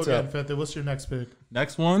 So you go What's again, up? Fete. What's your next pick?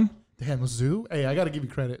 Next one. Damn, a zoo? Hey, I got to give you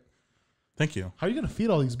credit. Thank you. How are you going to feed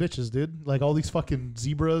all these bitches, dude? Like all these fucking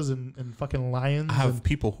zebras and fucking lions? I have and-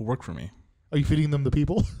 people who work for me. are you feeding them the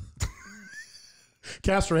people?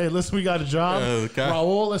 Castro, hey, listen, we got a job. Okay.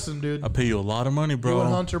 Raul, listen, dude. I pay you a lot of money, You and bro.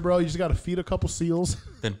 Hunter, bro, you just got to feed a couple seals.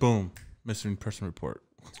 Then boom, missing person report.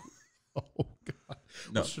 Oh, God.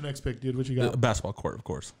 No. What's your next pick, dude? What you got? Basketball court, of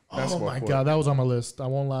course. Oh, Basketball my court. God. That was on my list. I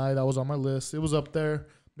won't lie. That was on my list. It was up there.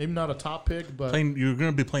 Maybe not a top pick, but You're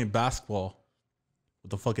gonna be playing basketball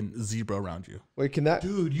with a fucking zebra around you, Wait, can that?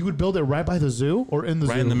 Dude, you would build it right by the zoo or in the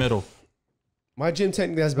zoo? right in the middle. My gym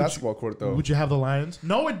technically has a basketball court though. Would you have the lions?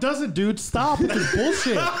 No, it doesn't, dude. Stop. That's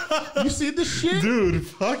bullshit. You see this shit? Dude,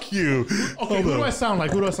 fuck you. Okay, who do I sound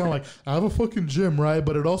like? I have a fucking gym, right?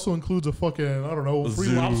 But it also includes a fucking, I don't know, free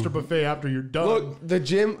zoo. lobster buffet after you're done. Look, the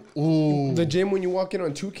gym. Ooh. The gym when you walk in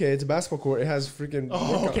on 2K, it's a basketball court. It has freaking.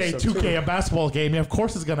 Oh, workout okay, stuff, 2K, too. a basketball game. Yeah, of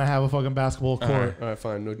course it's gonna have a fucking basketball court. right. All right,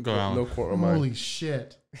 fine. No, Go no, on. no court on mine. Holy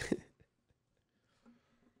shit.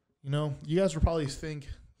 You know, you guys would probably think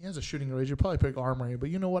he has a shooting range. You'd probably pick Armory, but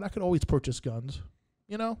you know what? I could always purchase guns.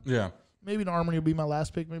 You know, Yeah. maybe an Armory will be my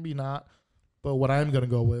last pick, maybe not. But what I'm gonna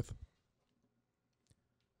go with,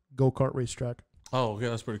 go-kart racetrack. Oh, yeah,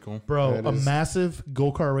 that's pretty cool. Bro, That a is- massive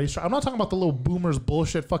go-kart racetrack. I'm not talking about the little boomers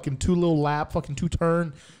bullshit, fucking 2 little lap, fucking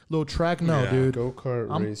 2-turn little track. No, Yeah. dude. Go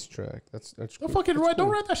kart I'm- racetrack. That's Don't cool. fucking That's write. Don't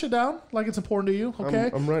cool. write that shit down like it's important to you.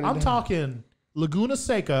 Okay, I'm writing it I'm down. talking Laguna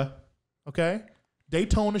Seca. Okay,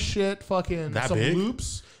 Daytona shit. Fucking That some big?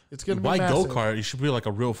 loops. It's gonna be Why massive. go-kart? You should be like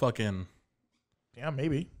a real fucking... Yeah,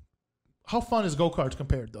 maybe. How fun is go karts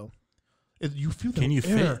compared though? You feel the Can you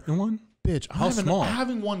air. fit in one? Bitch, How small? I'm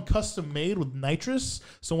having one custom made with nitrous.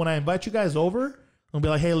 So when I invite you guys over, I'll be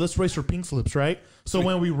like, hey, let's race for pink slips, right? So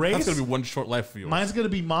when we That's race, going to be one short life for you. mine's gonna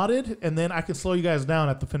be modded, and then I can slow you guys down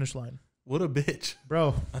at the finish line, What a bitch.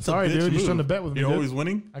 bro. That's Sorry, a bitch dude, you're move. starting to bet with me. You're dude. always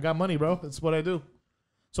winning? I got money, bro. That's what I do.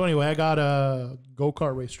 So anyway, I got a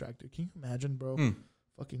go-kart racetrack, dude. Can you imagine, bro?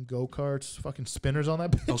 Fucking go-karts, fucking spinners on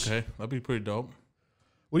that bitch. Okay, that'd be pretty dope.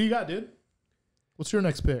 What do you got, dude? What's your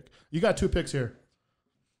next pick? You got 2 picks here.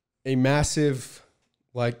 A massive,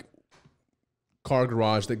 like, car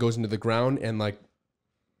garage that goes into the ground, and like,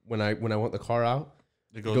 when I want the car out,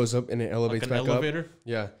 It it goes up and it like elevates an back elevator? up.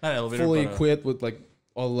 Yeah, Not elevator, fully but equipped with like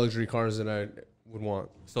all the luxury cars that I would want.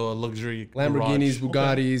 so a luxury Lamborghinis, garage.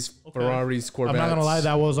 Bugattis, Okay. Ferraris, Corvettes. I'm not gonna lie,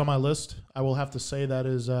 that was on my list. I will have to say that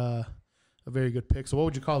is a very good pick. So what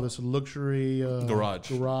would you call this? A luxury Garage.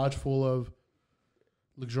 Garage full of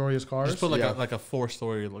luxurious cars. Just put like Yeah. a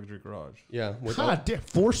 4-story luxury garage. Yeah, with, God damn,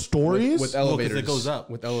 4 stories. with Well, 'cause elevators. it goes up.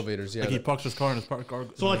 With elevators, yeah. Like he parks his car in his park car.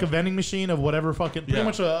 So like a vending machine of whatever fucking, pretty Yeah.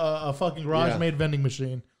 much a fucking garage made vending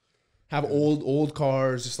machine. have old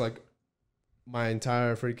cars, just like my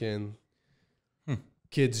entire freaking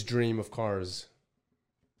kid's dream of cars.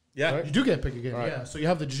 yeah. Right? You do get to pick again, Right. yeah. So you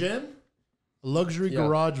have the gym, a luxury Yeah.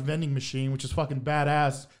 garage vending machine, which is fucking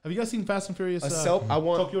badass. Have you guys seen Fast and Furious? I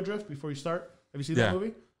want Tokyo Drift before you start. Have you seen Yeah. that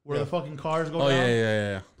movie where Yeah. the fucking cars go Oh down?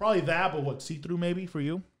 yeah. Probably that, but what, see through maybe for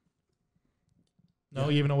you? No,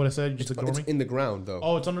 you even know what I said? You just ignore it's me. in the ground though.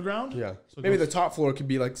 Oh, it's underground. Yeah. So it Maybe goes- the top floor could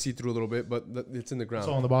be like see through a little bit, but it's in the It's ground.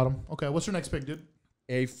 all on the bottom. Okay, what's your next pick, dude?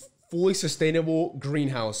 A fully sustainable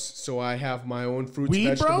greenhouse. So I have my own fruits, Weed,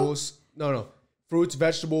 bro? vegetables. No. Fruits,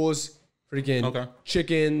 vegetables, freaking Okay.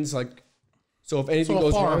 chickens. Like, so if anything So a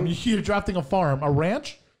goes farm. wrong, You're drafting a farm, a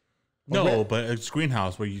ranch. No, but it's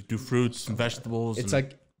greenhouse where you do fruits and vegetables. it's and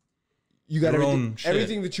like you got Your everything. own shit.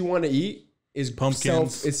 Everything that you want to eat is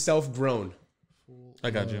Pumpkins. It's self grown. I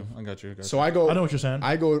got you. So I go. I know what you're saying.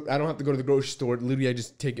 I go. I don't have to go to the grocery store. Literally, I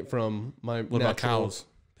just take it from my. What about natural- cows?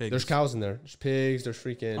 Pigs. There's cows in there. There's pigs. There's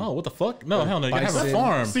freaking. Oh, what the fuck? No, hell no. You gotta have a bison.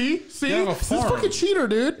 farm. See, You have a this farm. fucking cheater,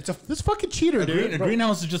 dude. This fucking cheater, dude. A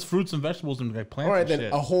greenhouse is just fruits and vegetables and like plants. All right, and then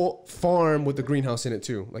shit. a whole farm with a greenhouse in it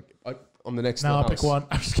too. Like on the next. Now I'll house. pick one.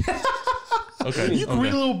 I'm just kidding. Okay. You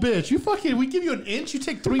greedy little bitch. You fucking. We give you an inch. You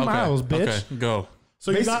take 3 miles, bitch. Okay, go. So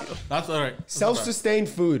you got. That's all right. That's Self-sustained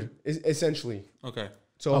food, essentially. Okay.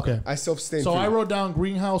 So Okay. I self-sustain. So food. I wrote down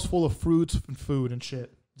greenhouse full of fruits and food and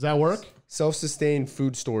shit. Does that work? self-sustained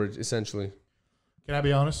food storage, essentially. Can I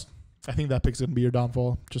be honest? I think that pick's gonna be your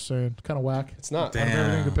downfall. Just saying, kind of whack. It's not. Damn.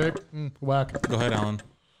 Everything to pick, whack. Go ahead, Alan.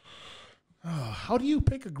 How do you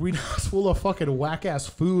pick a greenhouse full of fucking whack ass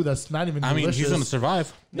food that's not even I mean, delicious? he's gonna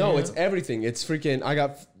survive. No, Yeah. it's everything. It's freaking. I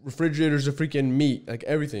got refrigerators of freaking meat, like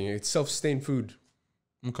everything. It's self-sustained food.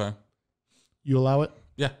 Okay. You allow it?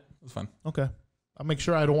 Yeah, that's fine. Okay. I'll make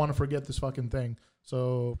sure I don't want to forget this fucking thing.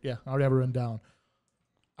 So yeah, I already have it written down.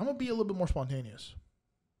 I'm gonna be a little bit more spontaneous.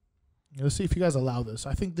 Let's see if you guys allow this.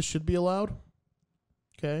 I think this should be allowed.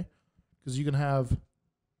 Okay, because you can have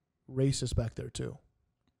racists back there too,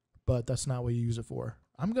 but that's not what you use it for.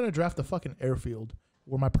 I'm gonna draft a fucking airfield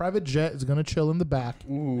where my private jet is gonna chill in the back.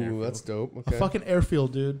 Ooh, that's dope. A Okay. fucking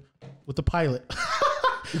airfield, dude, with the pilot.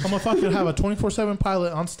 I'm gonna fucking have a 24/7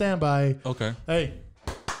 pilot on standby. Okay. Hey,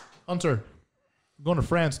 Hunter, I'm going to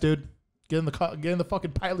France, dude. Get in the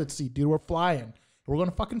fucking pilot seat, dude. We're flying. We're going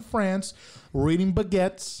to fucking France. We're eating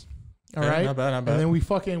baguettes. All Okay, right, not bad, not bad. And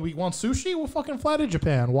then we want sushi. We'll fucking fly to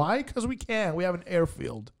Japan. Why? Because we can. We have an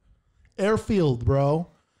airfield. Airfield, bro.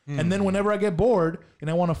 And then whenever I get bored and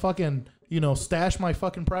I want to fucking, stash my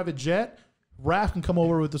fucking private jet, Raph can come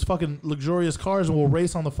over with this fucking luxurious cars and we'll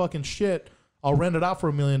race on the fucking shit. I'll rent it out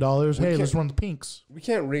for $1 million. Hey, let's run the pinks. We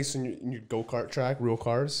can't race in your go-kart track, real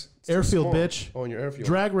cars. It's too Airfield, small. bitch. Oh, in your airfield.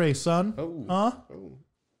 Drag race, son. Oh. Huh? Oh.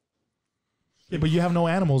 Yeah, but you have no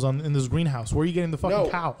animals in this greenhouse. Where are you getting the fucking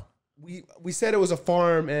cow? We said it was a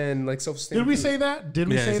farm and like self-sustaining. Did we say that? Did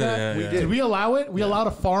we say that? We did. Did we allow it? We allowed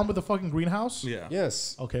a farm with a fucking greenhouse? Yeah.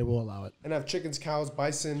 Yes. Okay, we'll allow it. And have chickens, cows,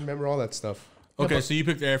 bison. Remember all that stuff. Okay, but- so you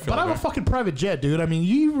picked the airfield. But I have a right? fucking private jet, dude. I mean,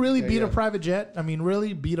 you really beat yeah. a private jet? I mean,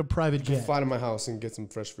 really beat a private jet? Fly to my house and get some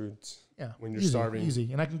fresh foods. Yeah. when you're easy, starving.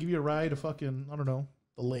 Easy. And I can give you a ride to fucking, I don't know,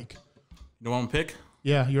 the lake. You know what I'm gonna pick?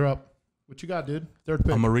 Yeah, you're up. What you got, dude? Third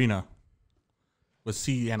pick. A marina with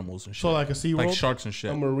sea animals and shit. So like a Sea like World? sharks and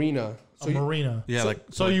shit. A marina. A marina. Yeah, like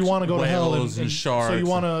So you want to go to hell whales and sharks. So you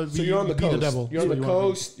want to So you're on the be coast. the devil. You're on So the you wanna be-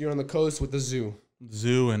 coast. You're on the coast with the zoo.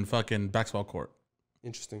 zoo and fucking basketball court.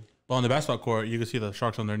 Interesting. But on the basketball court, you can see the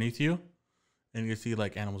sharks underneath you, and you can see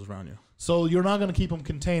like animals around you. So you're not going to keep them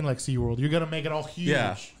contained like SeaWorld. You're going to make it all huge.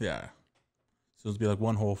 Yeah, yeah. So it'll be like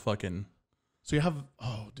one whole fucking So you have,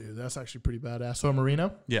 oh, dude, that's actually pretty badass. So a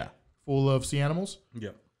marina yeah. full of sea animals?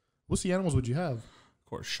 Yep. What sea animals would you have? Of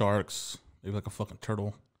course, sharks. Maybe like a fucking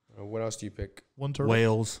turtle. What else do you pick? One turtle?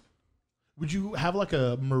 Whales. Would you have like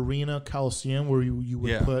a marina coliseum where you would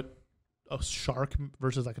Yeah. put a shark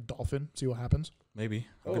versus like a dolphin? See what happens? Maybe.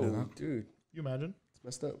 I could do Oh, that. dude, You imagine? it's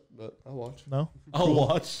messed up, but I'll watch. No? I'll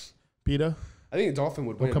watch. PETA? I think a dolphin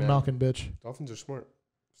would Don't win. come Man. knocking, bitch. Dolphins are smart.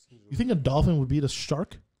 You think a dolphin would beat a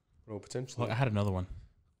shark? Bro, potentially. Look, I had another one.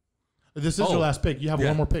 This is Oh. your last pick. You have Yeah.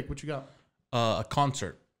 one more pick. What you got? A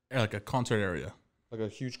concert, like a concert area, Like a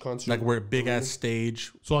huge concert. like where a big ass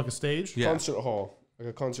stage. So like a stage? Yeah, Concert hall. Like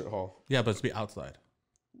a concert hall. yeah, but it's be outside,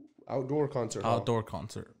 Outdoor concert hall. outdoor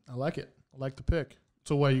concert. I like it. I like the pick.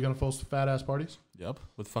 So what, you going to host fat ass parties? Yep,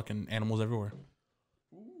 with fucking animals everywhere.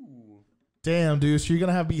 Ooh. Damn, dude. So you're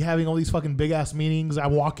going to be having all these fucking big ass meetings. I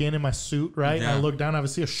walk in my suit, right? And I Yeah. look down. I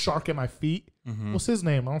see a shark at my feet. Mm-hmm. What's his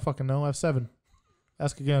name? I don't fucking know. I have 7.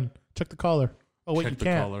 Ask again. Check the collar. Oh, wait, Check you the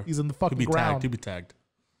can't. collar. He's in the To fucking be tagged. ground. To be tagged.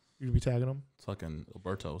 You'd be tagging him. It's fucking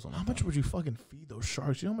Alberto or something. How much would you fucking feed those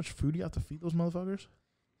sharks? You know how much food you have to feed those motherfuckers?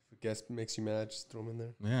 If a guest makes you mad, just throw them in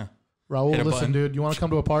there. Yeah. Raul, Hit a listen, button. dude. You want to come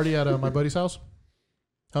to a party at my buddy's house?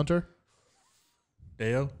 Hunter?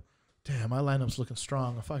 Deo. Damn, my lineup's looking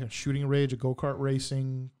strong. A fucking shooting range, a go-kart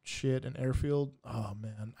racing, shit, an airfield. Oh,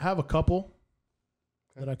 man. I have a couple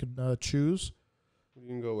that I could choose. What are you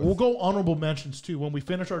going to go with? We'll go honorable mentions, too. When we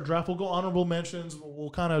finish our draft, we'll go honorable mentions. We'll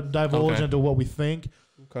kind of divulge Okay. into what we think.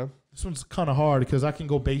 Okay. This one's kind of hard because I can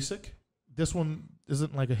go basic. This one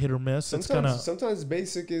isn't like a hit or miss. It's kind of, Sometimes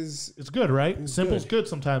basic is... it's good, right? It's Simple's good. good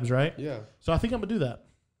sometimes, right? Yeah. So I think I'm going to do that.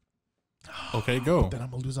 Okay, go. Then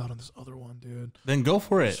I'm going to lose out on this other one, dude. Then go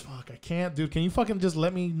for it. Fuck, I can't, dude. Can you fucking just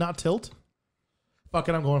let me not tilt? Fuck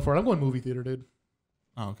it, I'm going for it. I'm going movie theater, dude.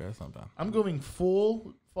 Oh, okay, that's not bad. I'm going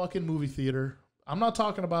full fucking movie theater. I'm not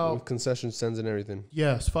talking about, With concession stands and everything.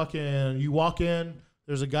 yes, fucking, you walk in,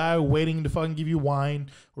 there's a guy waiting to fucking give you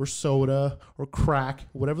wine or soda or crack,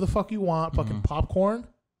 whatever the fuck you want, fucking popcorn,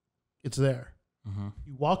 it's there. Mm-hmm.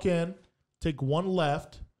 You walk in, take one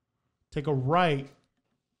left, take a right,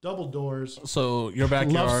 double doors, So your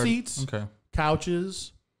backyard. love seats, Okay.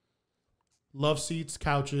 couches, love seats,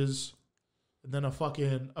 couches, and then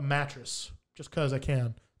a mattress, just cause I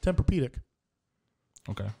can. Tempur-Pedic,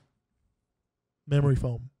 Okay. memory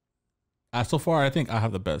foam. So far, I think I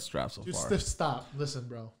have the best draft so Dude, far. stop. Listen,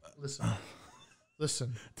 bro. Listen.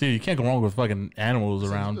 Listen. Dude, you can't go wrong with fucking animals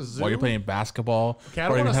Listen, around the zoo? while you're playing basketball Okay, I or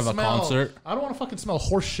don't even want to have a smell. concert. I don't want to fucking smell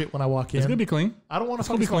horse shit when I walk in. It's gonna be clean. I don't want to it's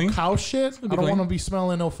gonna fucking be smell clean. cow shit. I be don't clean. want to be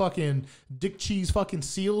smelling no fucking dick cheese fucking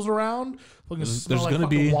seals around. Fucking There's smell like gonna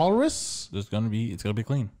fucking be- walrus. It's gonna be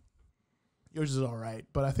clean. Yours is all right,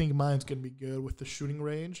 but I think mine's gonna be good with the shooting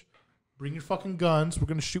range. Bring your fucking guns. We're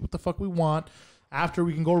gonna shoot what the fuck we want. After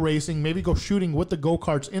we can go racing, maybe go shooting with the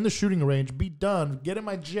go-karts in the shooting range. Be done. Get in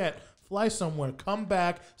my jet. Fly somewhere. Come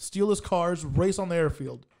back. Steal his cars. Race on the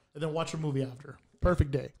airfield, and then watch a movie after.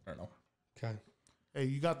 Perfect day. I don't know. Okay. Hey,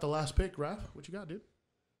 you got the last pick, Raph? What you got, dude?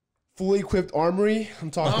 Fully equipped armory. I'm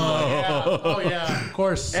talking Oh yeah, of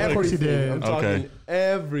course. everything. He did. I'm talking Okay.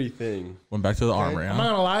 everything. Went back to the armory, I'm huh? not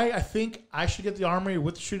gonna lie. I think I should get the armory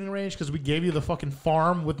with the shooting range because we gave you the fucking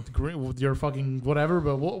farm with the with your fucking whatever.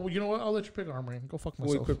 But you know what? I'll let you pick armory. Go fuck Fully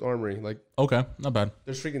myself. equipped armory. Like Okay, not bad.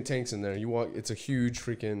 there's freaking tanks in there. You walk. It's a huge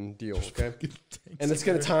freaking deal. Okay. And it's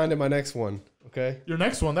gonna tie into my next one. Okay. Your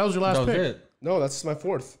next one. That was your last That was pick. it. No, that's my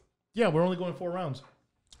fourth. Yeah, we're only going 4 rounds.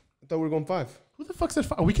 I thought we were going 5. Who the fuck said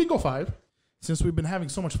 5? We can go 5. Since we've been having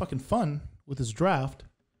so much fucking fun with this draft,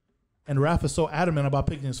 and Raph is so adamant about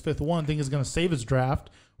picking his fifth one, think he's going to save his draft.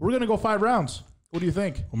 We're going to go 5 rounds. What do you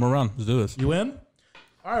think? One more round. Let's do this. You in?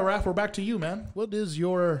 All right, Raph, we're back to you, man. What is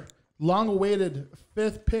your long-awaited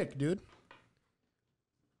 5th pick, dude?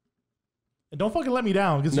 And don't fucking let me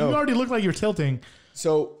down, because you already look like you're tilting.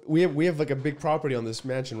 So we have like a big property on this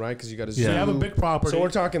mansion, right? Because you got a zoo. So you have a big property. So we're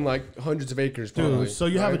talking like hundreds of acres, probably. Dude, so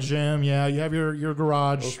you have a gym, yeah. You have your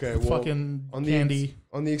garage, Okay, well, fucking on candy.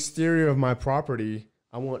 On the exterior of my property,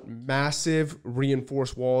 I want massive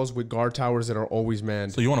reinforced walls with guard towers that are always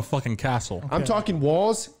manned. So you want a fucking castle? I'm talking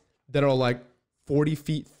walls that are like 40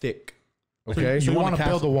 feet thick. Okay, So you want to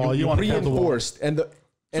build a wall. You want to build a wall. reinforced, So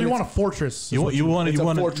you want a fortress. You want it's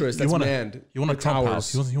a fortress that's manned. You want a with Trump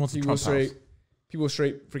towers. house. He wants a Trump house. People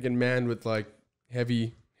straight freaking manned with like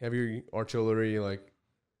heavy artillery, like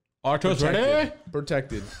Artos ready?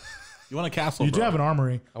 protected. You want a castle? You do bro. have an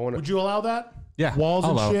armory. want Would you allow that? Yeah. Walls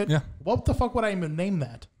I'll and allow it. shit? Yeah. What the fuck would I even name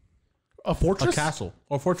that? A fortress? A castle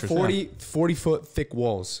or fortress. 40 foot thick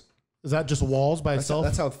walls. Is that just walls by itself?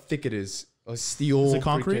 That's how thick it is. A steel, Is it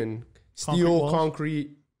concrete? freaking Concrete steel, walls?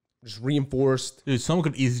 concrete, just reinforced. Dude, someone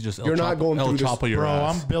could easily just You're not going through this- Chapo your Bro,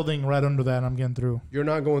 ass. I'm building right under that and I'm getting through. You're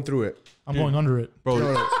not going through it. I'm going under it. Bro,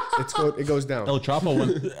 No, it goes down. El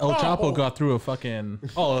Chapo got through a fucking.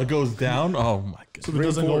 Oh, it goes down. Oh my god. So if it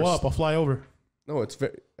doesn't go Reinforced. up, I'll fly over. No, it's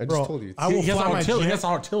very. I just Bro, told you. I will He has fly my artillery. He jet. has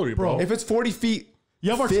artillery, bro. Bro. If it's 40 feet,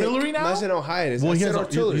 You have thick, artillery now? Imagine how high it is. Well, I he said has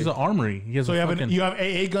artillery. He's an armory. He has. So a you have fucking, you have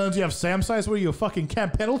AA guns, you have SAM sites. What are you, a fucking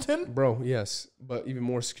Camp Pendleton? Bro, yes, but even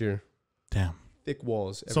more secure. Damn. Thick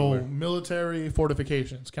walls So everywhere. military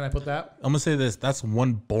fortifications. Can I put that? I'm gonna say this. That's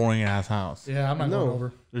one boring ass house. Yeah, I'm not No. going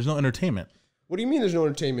over. There's no entertainment. What do you mean? There's no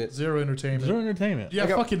entertainment? Zero entertainment. There's no entertainment. You have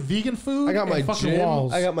I got- fucking vegan food. I got my and fucking gym.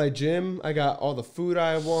 walls. I got my gym. I got all the food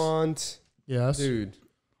I want, yes. dude.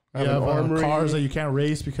 I You have have an armory. cars that you can't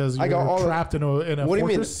race because I you're got all the- trapped in a What do you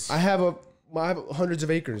mean? fortress. I have hundreds of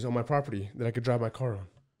acres on my property that I could drive my car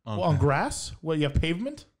on. Well, on grass? What, you have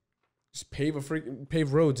pavement? Just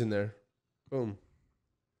pave roads in there. Boom.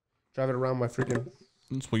 Drive it around my freaking.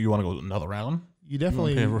 That's what you want to go another round. You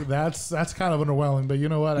definitely. Okay, That's kind of underwhelming, but you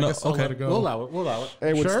know what? I guess I'll let it go. We'll allow it. We'll allow it.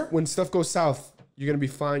 Hey, Sure. when stuff goes south, you're gonna be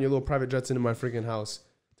flying your little private jets into my freaking house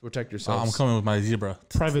to protect yourself. I'm coming with my zebra.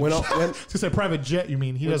 Private. When, jet. To say private jet, you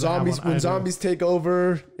mean? He when doesn't zombies have one. when I do. zombies take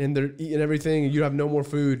over and they're eating everything and you have no more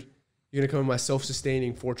food, you're gonna come in my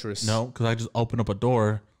self-sustaining fortress. No, because I just open up a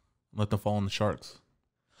door and let them fall on the sharks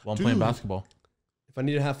while I'm playing Dude. basketball. If I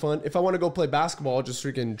need to have fun, if I want to go play basketball, I'll just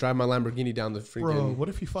freaking drive my Lamborghini down the freaking. Bro, what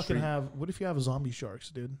if you fucking street. have? What if you have zombie sharks,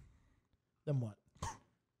 dude? Then what?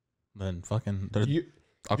 Then fucking. You,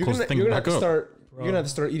 I'll you're close gonna, the thing you're gonna back have to up. start. Bro. You're gonna have to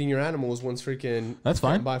start eating your animals once freaking. That's you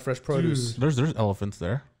can't fine. Buy fresh produce. Dude. There's elephants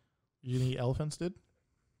there. You can eat elephants, dude.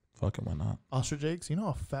 Fucking why not? Ostrich eggs. You know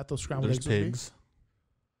how fat those scrambled There's eggs would be? pigs.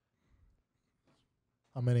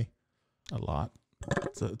 How many? A lot.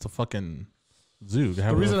 It's a fucking zoo. They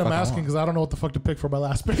have The reason whatever I'm fuck I asking want. because I don't know what the fuck to pick for my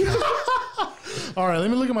last pick. All right, let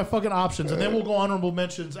me look at my fucking options, and then we'll go honorable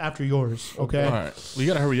mentions after yours. Okay. All right, we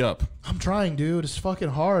gotta hurry up. I'm trying, dude. It's fucking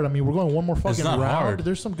hard. I mean, we're going one more fucking not round. hard.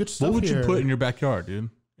 There's some good stuff What would here. you put in your backyard, dude?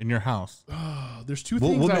 In your house? There's two What-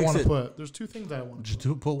 things what I makes want to it- put. There's two things I want to Just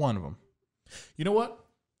put. put one of them. You know what?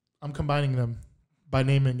 I'm combining them by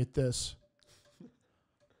naming it this.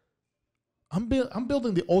 I'm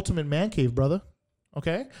building the ultimate man cave, brother.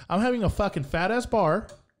 Okay? I'm having a fucking fat ass bar.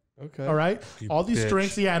 Okay. All right? You All these bitch.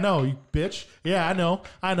 drinks. Yeah, I know, you bitch. Yeah, I know.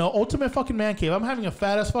 Ultimate fucking man cave. I'm having a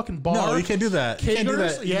fat ass fucking bar. No, you can't do that. You can't do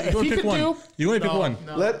Caters? that. Yeah, you if only he pick could one. do- You only pick No, one.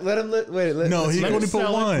 no. Let him wait. No, he Let only me put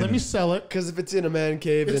sell one. it. Let me sell it. Because if it's in a man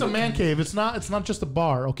cave, It's a then man cave. It's not just a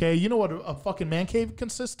bar, okay? You know what a fucking man cave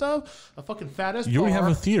consists of? A fucking fat ass You bar. already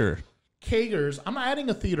have a theater. Kegers. I'm adding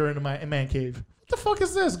a theater into my man cave. What the fuck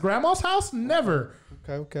is this? Grandma's house? Never.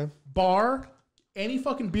 Okay. Bar, any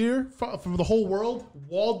fucking beer from the whole world,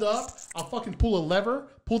 walled up. I'll fucking pull a lever,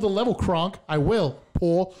 pull the level crunk. I will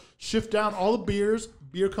pull, shift down all the beers.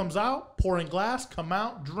 Beer comes out, pour in glass, come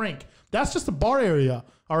out, drink. That's just the bar area.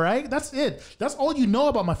 All right, that's it. That's all you know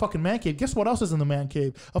about my fucking man cave. Guess what else is in the man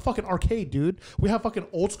cave? A fucking arcade, dude. We have fucking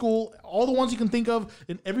old school, all the ones you can think of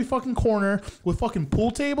in every fucking corner with fucking pool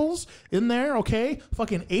tables in there. Okay,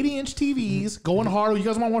 fucking 80-inch TVs going hard. You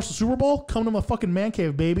guys want to watch the Super Bowl? Come to my fucking man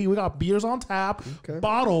cave, baby. We got beers on tap,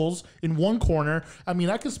 bottles in one corner. I mean,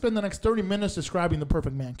 I could spend the next 30 minutes describing the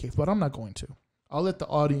perfect man cave, but I'm not going to. I'll let the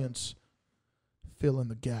audience fill in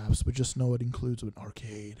the gaps, but just know it includes an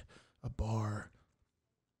arcade, a bar,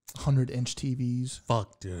 100-inch TVs,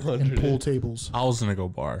 Fuck, dude. and pool tables. I was gonna go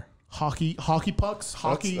bar. Hockey pucks,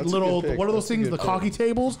 hockey that's a little, good pick. what are those That's a things? good The pick. hockey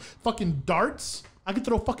tables, fucking darts. I could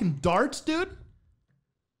throw fucking darts, dude.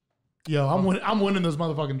 Yo, I'm winning this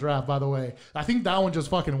motherfucking draft, by the way. I think that one just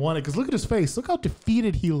fucking won it, because look at his face. Look how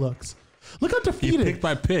defeated he looks. Look how You defeated. picked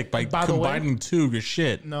my pick by By the way- combining two of your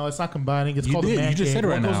shit. No, it's not combining. It's You called did. the man You just cave. said it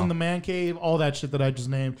right What goes now. in the man cave, all that shit that I just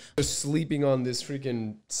named. Just sleeping on this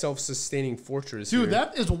freaking self-sustaining fortress. Dude, here.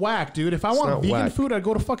 that is whack, dude. If I want not vegan whack. food, I'd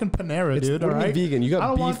go to fucking Panera, It's dude. what All do you right, mean vegan. You I got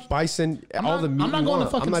don't beef, want- bison, I'm all not, the meat. I'm not you going want.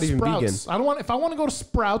 to fucking I'm not even Sprouts. vegan. I don't want. If I want to go to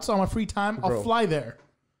Sprouts on my free time, I'll Bro. fly there.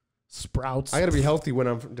 Sprouts. I gotta be healthy when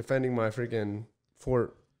I'm defending my freaking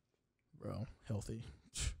fort. bro, healthy.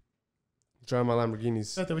 Drive my Lamborghinis.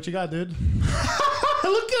 Is that what you got, dude?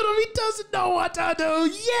 Look at him. He doesn't know what to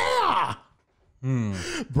do.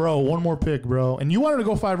 Yeah. Bro, one more pick, bro. And you wanted to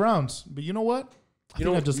go 5 rounds, but you know what? I You think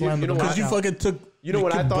know- I just you- landed you know the what? Because you knockout. fucking took. You know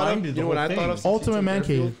what I thought of? combined You the know what whole I thought of? thing. Ultimate man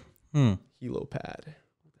cave. Helipad.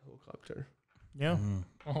 Helicopter. Yeah.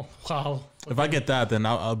 Oh wow. If I get that, then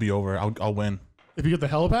I'll be over. I'll win. If you get the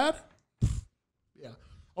helipad? Yeah.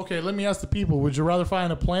 Okay, let me ask the people. Would you rather fly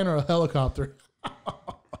in a plane or a helicopter?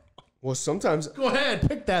 Well, sometimes Go ahead,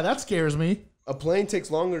 pick that. That scares me. a plane takes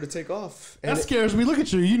longer to take off. That scares me. Look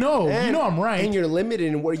at you. You know I'm right. And you're limited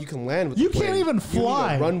in where you can land with You the plane. can't even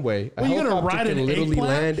fly. You need a runway. Well, you're gonna ride an literally eggplant?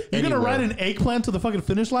 land You're gonna anywhere. ride an eggplant to the fucking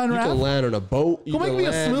finish line, You Raph? can land on a boat. You Go make can me a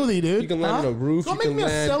land- smoothie, dude. You can land Huh? on a roof. Go you make can me a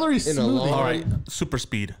land celery in a smoothie. lawn. All right, super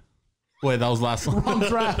speed. Wait, that was last one. Wrong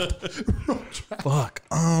draft. Wrong draft. Fuck.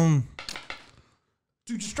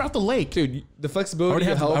 Dude, just draft the lake. Dude, the flexibility I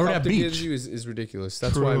a already have helicopter beach. gives you is ridiculous.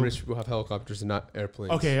 That's why True. rich people have helicopters and not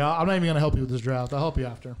airplanes. Okay, I'm not even gonna help you with this draft. I'll help you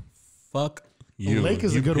after. Fuck you. lake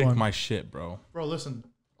is a You good picked one. my shit, bro. Bro, listen.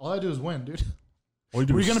 All I do is win, dude. What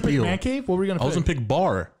do Were you gonna pick man cave? What were you gonna I was pick? gonna pick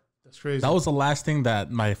bar. That's crazy. That was the last thing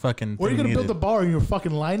that my fucking. Where are you thing gonna build the needed. bar in your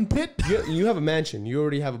fucking line pit? You have a mansion. You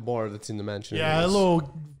already have a bar that's in the mansion. Yeah, a anyways.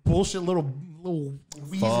 little bullshit, little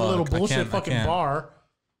wheezy, Fuck, little I bullshit can't- I fucking can't. bar.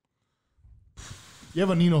 You have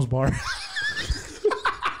a Nino's bar.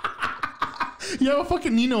 You have a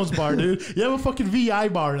fucking Nino's bar, dude. You have a fucking VI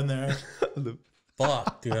bar in there.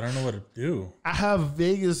 Fuck, dude. I don't know what to do. I have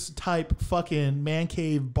Vegas type fucking man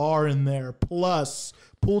cave bar in there, plus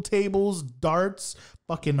pool tables, darts,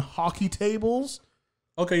 fucking hockey tables.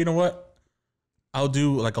 Okay, you know what? I'll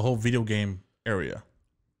do like a whole video game area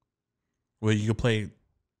where you can play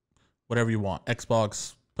whatever you want.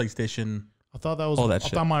 Xbox, PlayStation. I thought that was. All that I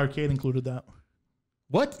shit. thought my arcade included that.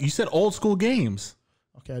 What? You said old school games.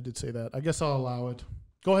 Okay, I did say that. I guess I'll allow it.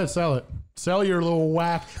 Go ahead, sell it. Sell your little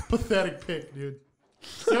whack, pathetic pick, dude.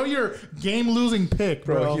 Sell your game-losing pick,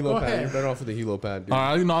 bro. Bro, Go helipad. You're ahead. better off with a helipad, dude.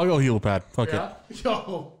 All right, no, I'll go helipad. Fuck it. Yeah?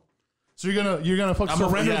 Yo. So you're gonna fucking I'm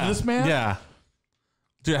surrender yeah, to this man? Yeah.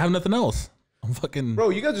 Dude, I have nothing else. I'm fucking. Bro,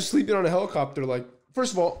 you guys are sleeping on a helicopter. Like,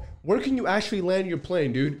 first of all, where can you actually land your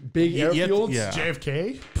plane, dude? Big You have to- airfields? yeah.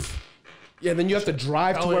 JFK? Yeah, then you have to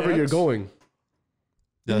drive to wherever LAX? you're going.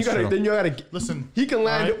 That's Then true. you gotta. Listen. He can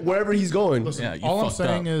land Alright. wherever he's going. Listen, Yeah, you all I'm fucked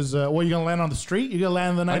saying up. is, what, you gonna land on the street? You gonna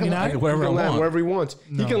land on the I can 99? land He wherever I can land want. wherever he wants.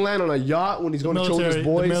 No. He can land on a yacht when he's going to chill with his the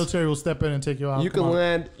boys. military will step in and take you out. You Come can on.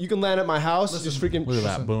 land. You can land at my house. Just freaking. Look at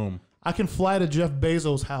that. Boom. I can fly to Jeff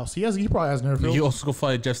Bezos' house. He probably has an airfield. You also go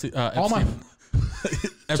fly Epstein, All my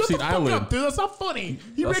Epstein, Shut the fuck Island. up, dude. That's not funny.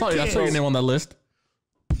 He That's ripped not kids. your name on that list.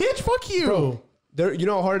 Bitch, fuck you. There, you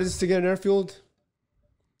know how hard it is to get an airfield.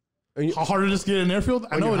 And you, How hard it is to get an airfield?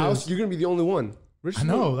 I on know your it house, is. you're gonna be the only one. Rich I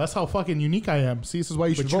know. That's how fucking unique I am. See, this is why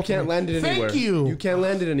you should but you vote for can't me. land it anywhere. Thank you. You can't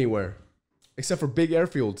land it anywhere, except for big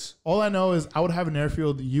airfields. All I know is I would have an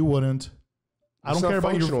airfield. You wouldn't. I It's don't not care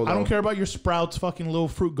about your. functional, I don't though. care about your Sprouts fucking little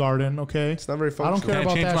fruit garden. Okay. It's not very I functional. don't care Can I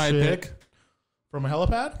about change that my shit. pick? From a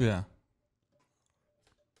helipad? Yeah.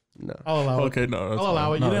 No. I'll allow Okay, it. no. that's I'll allow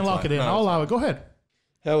fine. it. No, You didn't that's lock fine. it in. No, I'll that's allow it. Go ahead.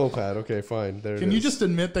 Helipad. Okay, fine. There. Can it you is. just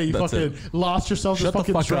admit that you That's fucking lost yourself this Shut the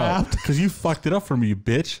fucking fuck draft? up. Because you fucked it up for me, you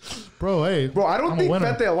bitch. Bro, hey. Bro, I don't I'm a think winner.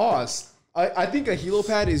 that they lost. I think a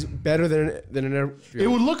helipad is better than an airfield. It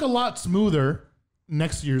would look a lot smoother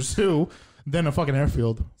next year too than a fucking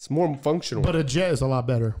airfield. It's more functional. But a jet is a lot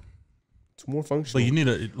better. It's more But functional. you need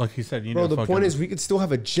a, like he said, you Bro, need a the fucking, point is we could still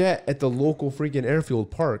have a jet at the local freaking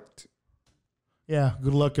airfield parked. Yeah,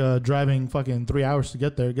 good luck driving fucking 3 hours to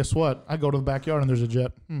get there. Guess what? I go to the backyard and there's a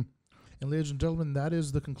jet. And ladies and gentlemen, that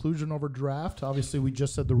is the conclusion of our draft. Obviously, we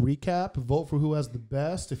just said the recap. Vote for who has the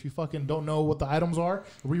best. If you fucking don't know what the items are,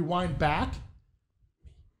 rewind back.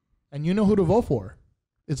 And you know who to vote for.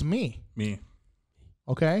 It's me. me.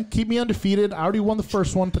 Okay? Keep me undefeated. I already won the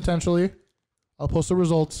first one, potentially. I'll post the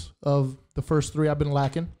results of the first 3 I've been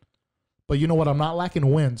lacking. But you know what? I'm not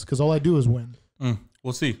lacking wins because all I do is win.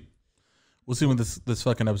 We'll see. We'll see when this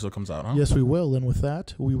fucking episode comes out, huh? Yes, we will. And with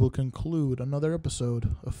that, we will conclude another episode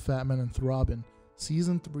of Fat Man and Throbbing,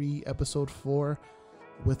 Season 3, Episode 4.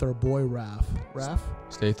 with our boy Raph. Raph,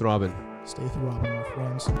 Stay throbbing. stay throbbing, my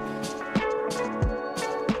friends.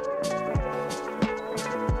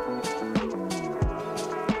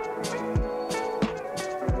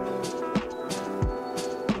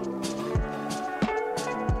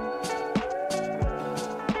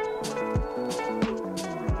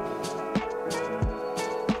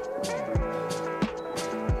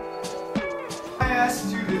 I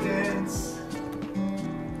asked you to dance.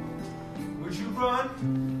 Would you run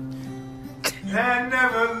and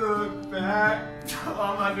never look back? Oh,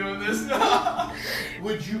 I'm not doing this.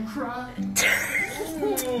 Would you cry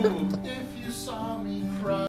if you saw me cry?